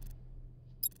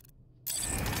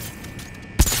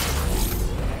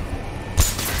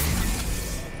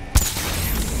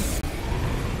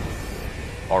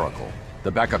 Oracle,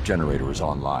 the backup generator is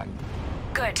online.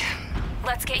 Good.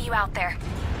 Let's get you out there.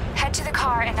 Head to the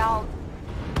car and I'll...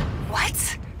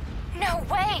 What? No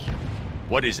way!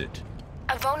 What is it?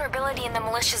 A vulnerability in the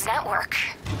militia's network.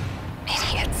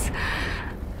 Idiots.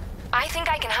 I think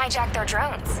I can hijack their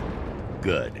drones.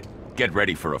 Good. Get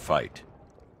ready for a fight.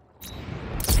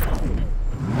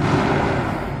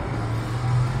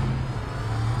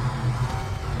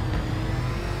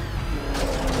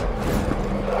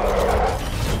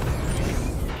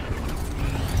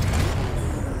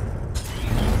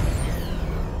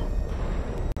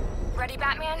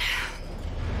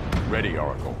 ready,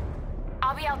 Oracle.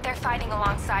 I'll be out there fighting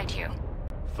alongside you.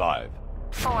 5,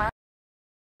 4,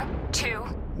 2,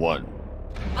 1.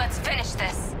 let's finish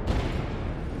this.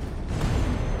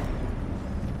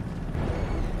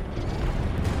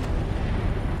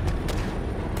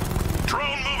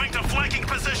 Drone moving to flanking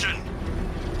position.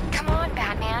 Come on,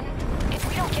 Batman. If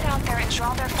we don't get out there and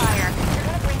draw their fire, they're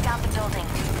gonna bring down the building.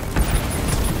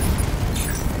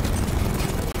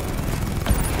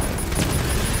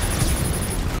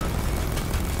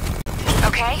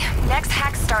 Okay, next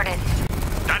hack started.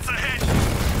 That's a hit.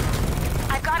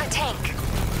 I've got a tank.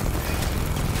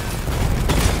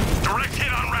 Direct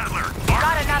hit on Rattler.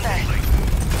 Got another.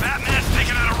 Batman's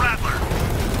taking out a Rattler.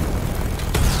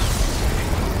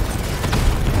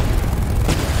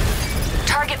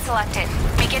 Target selected.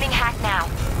 Beginning hack now.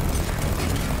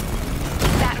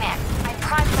 Batman, I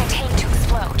primed my tank to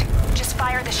explode. Just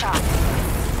fire the shot.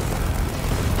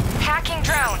 Hacking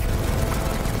drone.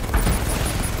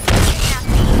 Kidnap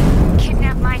me.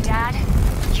 Kidnap my dad.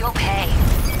 You'll pay.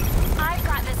 I've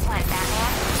got this one,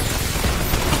 Batman.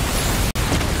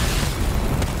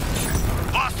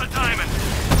 Lost the diamond.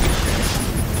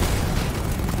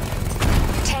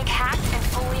 Tank hacked and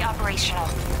fully operational.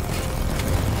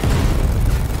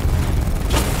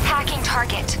 Hacking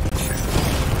target.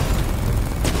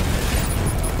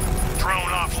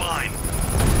 Drone offline.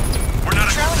 We're not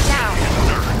Drone down.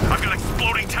 Sir, I've got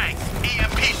exploding tanks.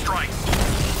 EMP strikes.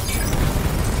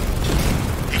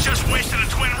 He just wasted a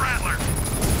twin Rattler.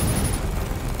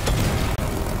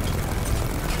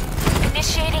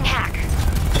 Initiating hack.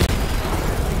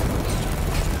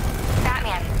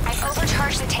 Batman, I've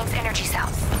overcharged the tank's energy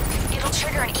cells. It'll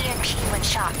trigger an EMP when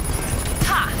shot.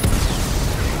 Ha!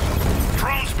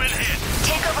 Drone's been hit.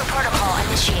 Takeover protocol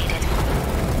initiated.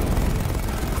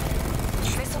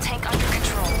 Missile tank under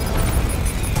control.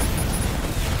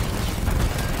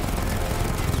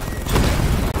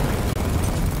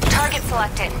 Target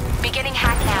selected. Beginning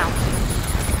hack now.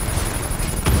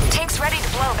 Tank's ready to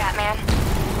blow, Batman.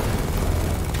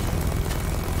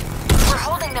 We're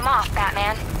holding them off,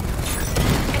 Batman.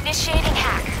 Initiating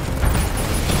hack.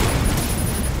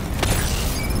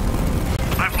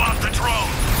 I've lost the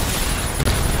drone.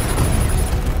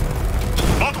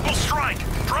 Multiple strike.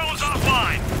 Drone's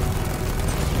offline.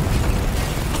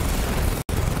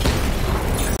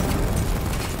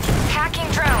 Hacking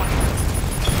drone.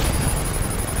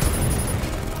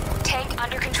 Tank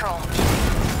under control.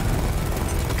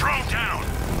 Drone down.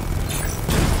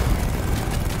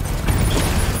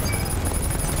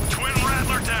 Twin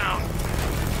Rattler down.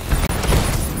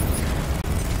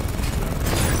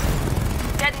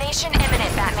 Detonation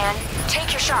imminent, Batman.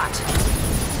 Take your shot.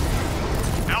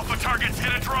 Alpha targets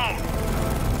hit a drone.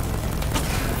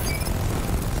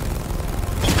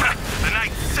 The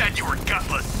Knight said you were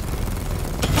gutless.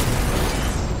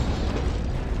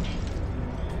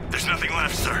 There's nothing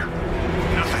left, sir.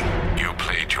 Nothing. You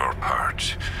played your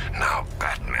part. Now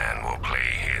Batman will play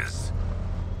his.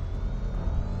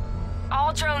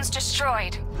 All drones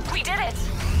destroyed. We did it!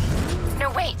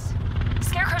 No, wait.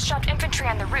 Scarecrow's dropped infantry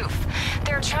on the roof.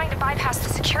 They're trying to bypass the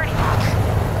security lock.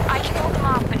 I can hold them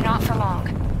off, but not for long.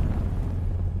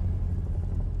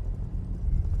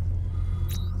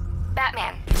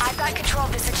 Batman, I've got control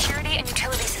of the security and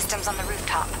utility systems on the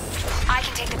rooftop. I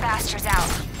can take the bastards out.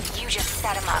 You just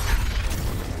set them up.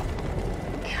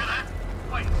 Hear that?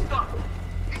 Wait, stop!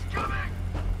 He's coming!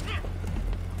 What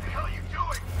the hell are you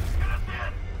doing? Get us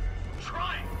in! I'm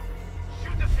trying!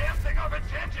 Shoot the damn thing off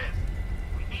its hinges!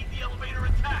 We need the elevator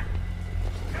attack!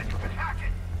 Then you can hack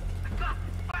it! Stop!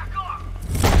 Back off!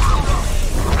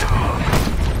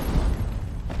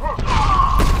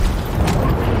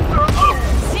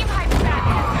 Seam pipe,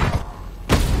 Batman!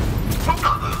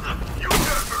 You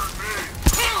can't hurt me!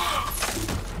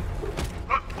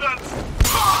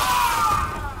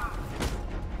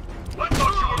 Let's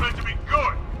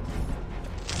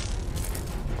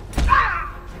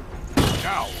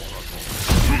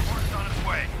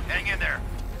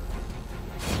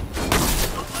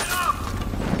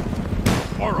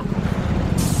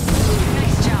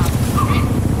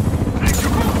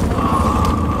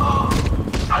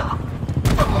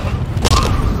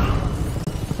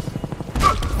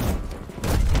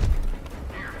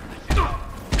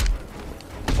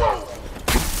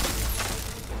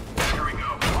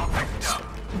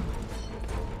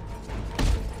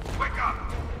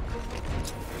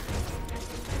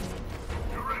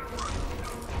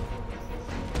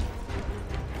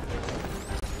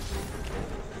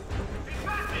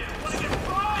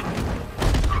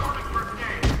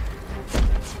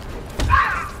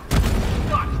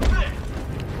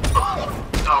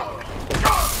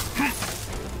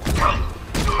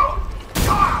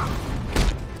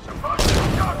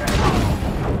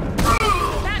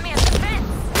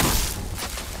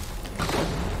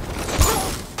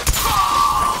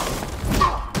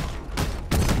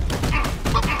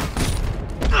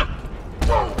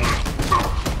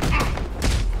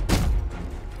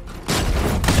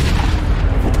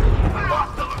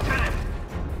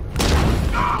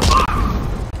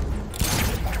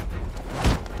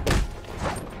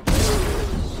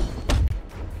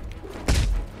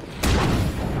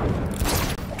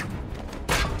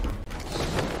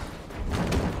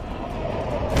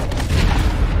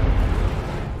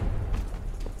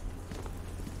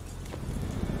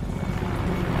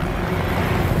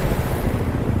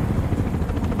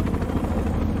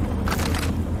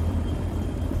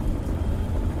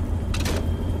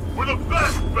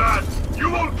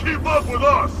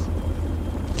boss!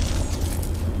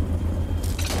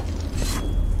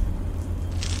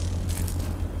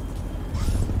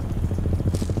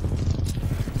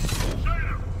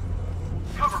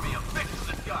 Cover me, I'm fixing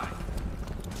this guy.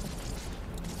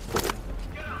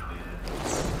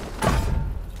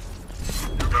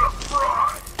 You're gonna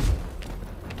fry!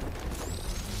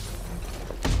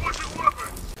 Switching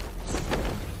weapons!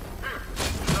 Here,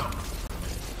 no.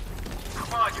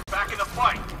 Come on, you're back in the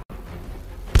fight.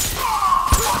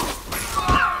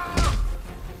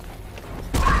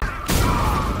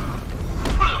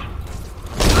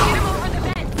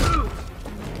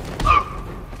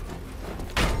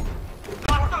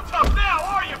 Not so tough now,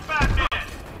 are you, Batman?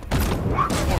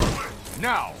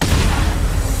 Now!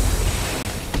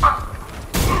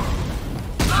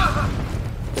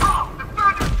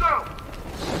 Defend yourself!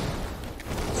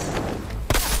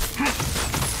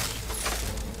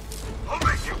 I'll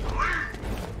make you bleed!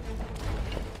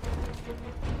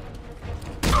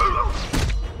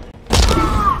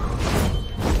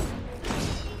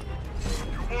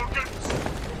 You won't get...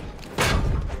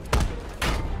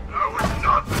 That was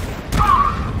nothing!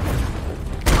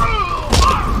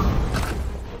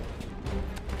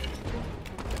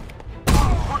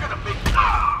 We're gonna make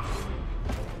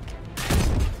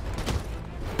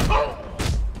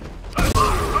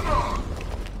Come on!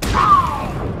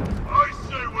 I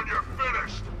say when you're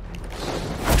finished!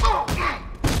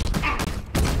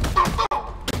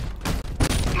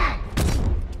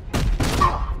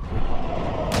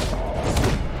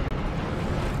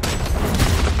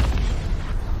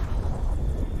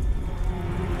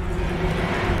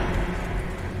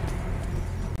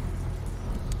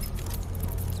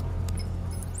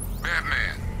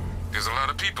 Batman, there's a lot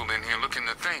of people in here looking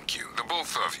to thank you, the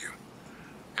both of you.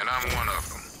 And I'm one of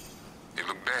them. It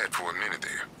looked bad for a minute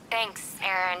there. Thanks,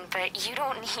 Aaron, but you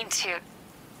don't need to.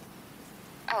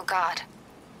 Oh, God.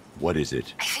 What is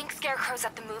it? I think Scarecrow's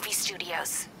at the movie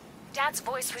studios. Dad's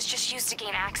voice was just used to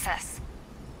gain access.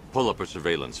 Pull up a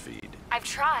surveillance feed. I've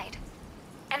tried.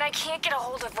 And I can't get a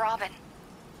hold of Robin.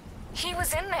 He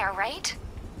was in there, right?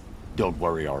 Don't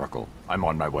worry, Oracle. I'm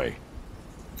on my way.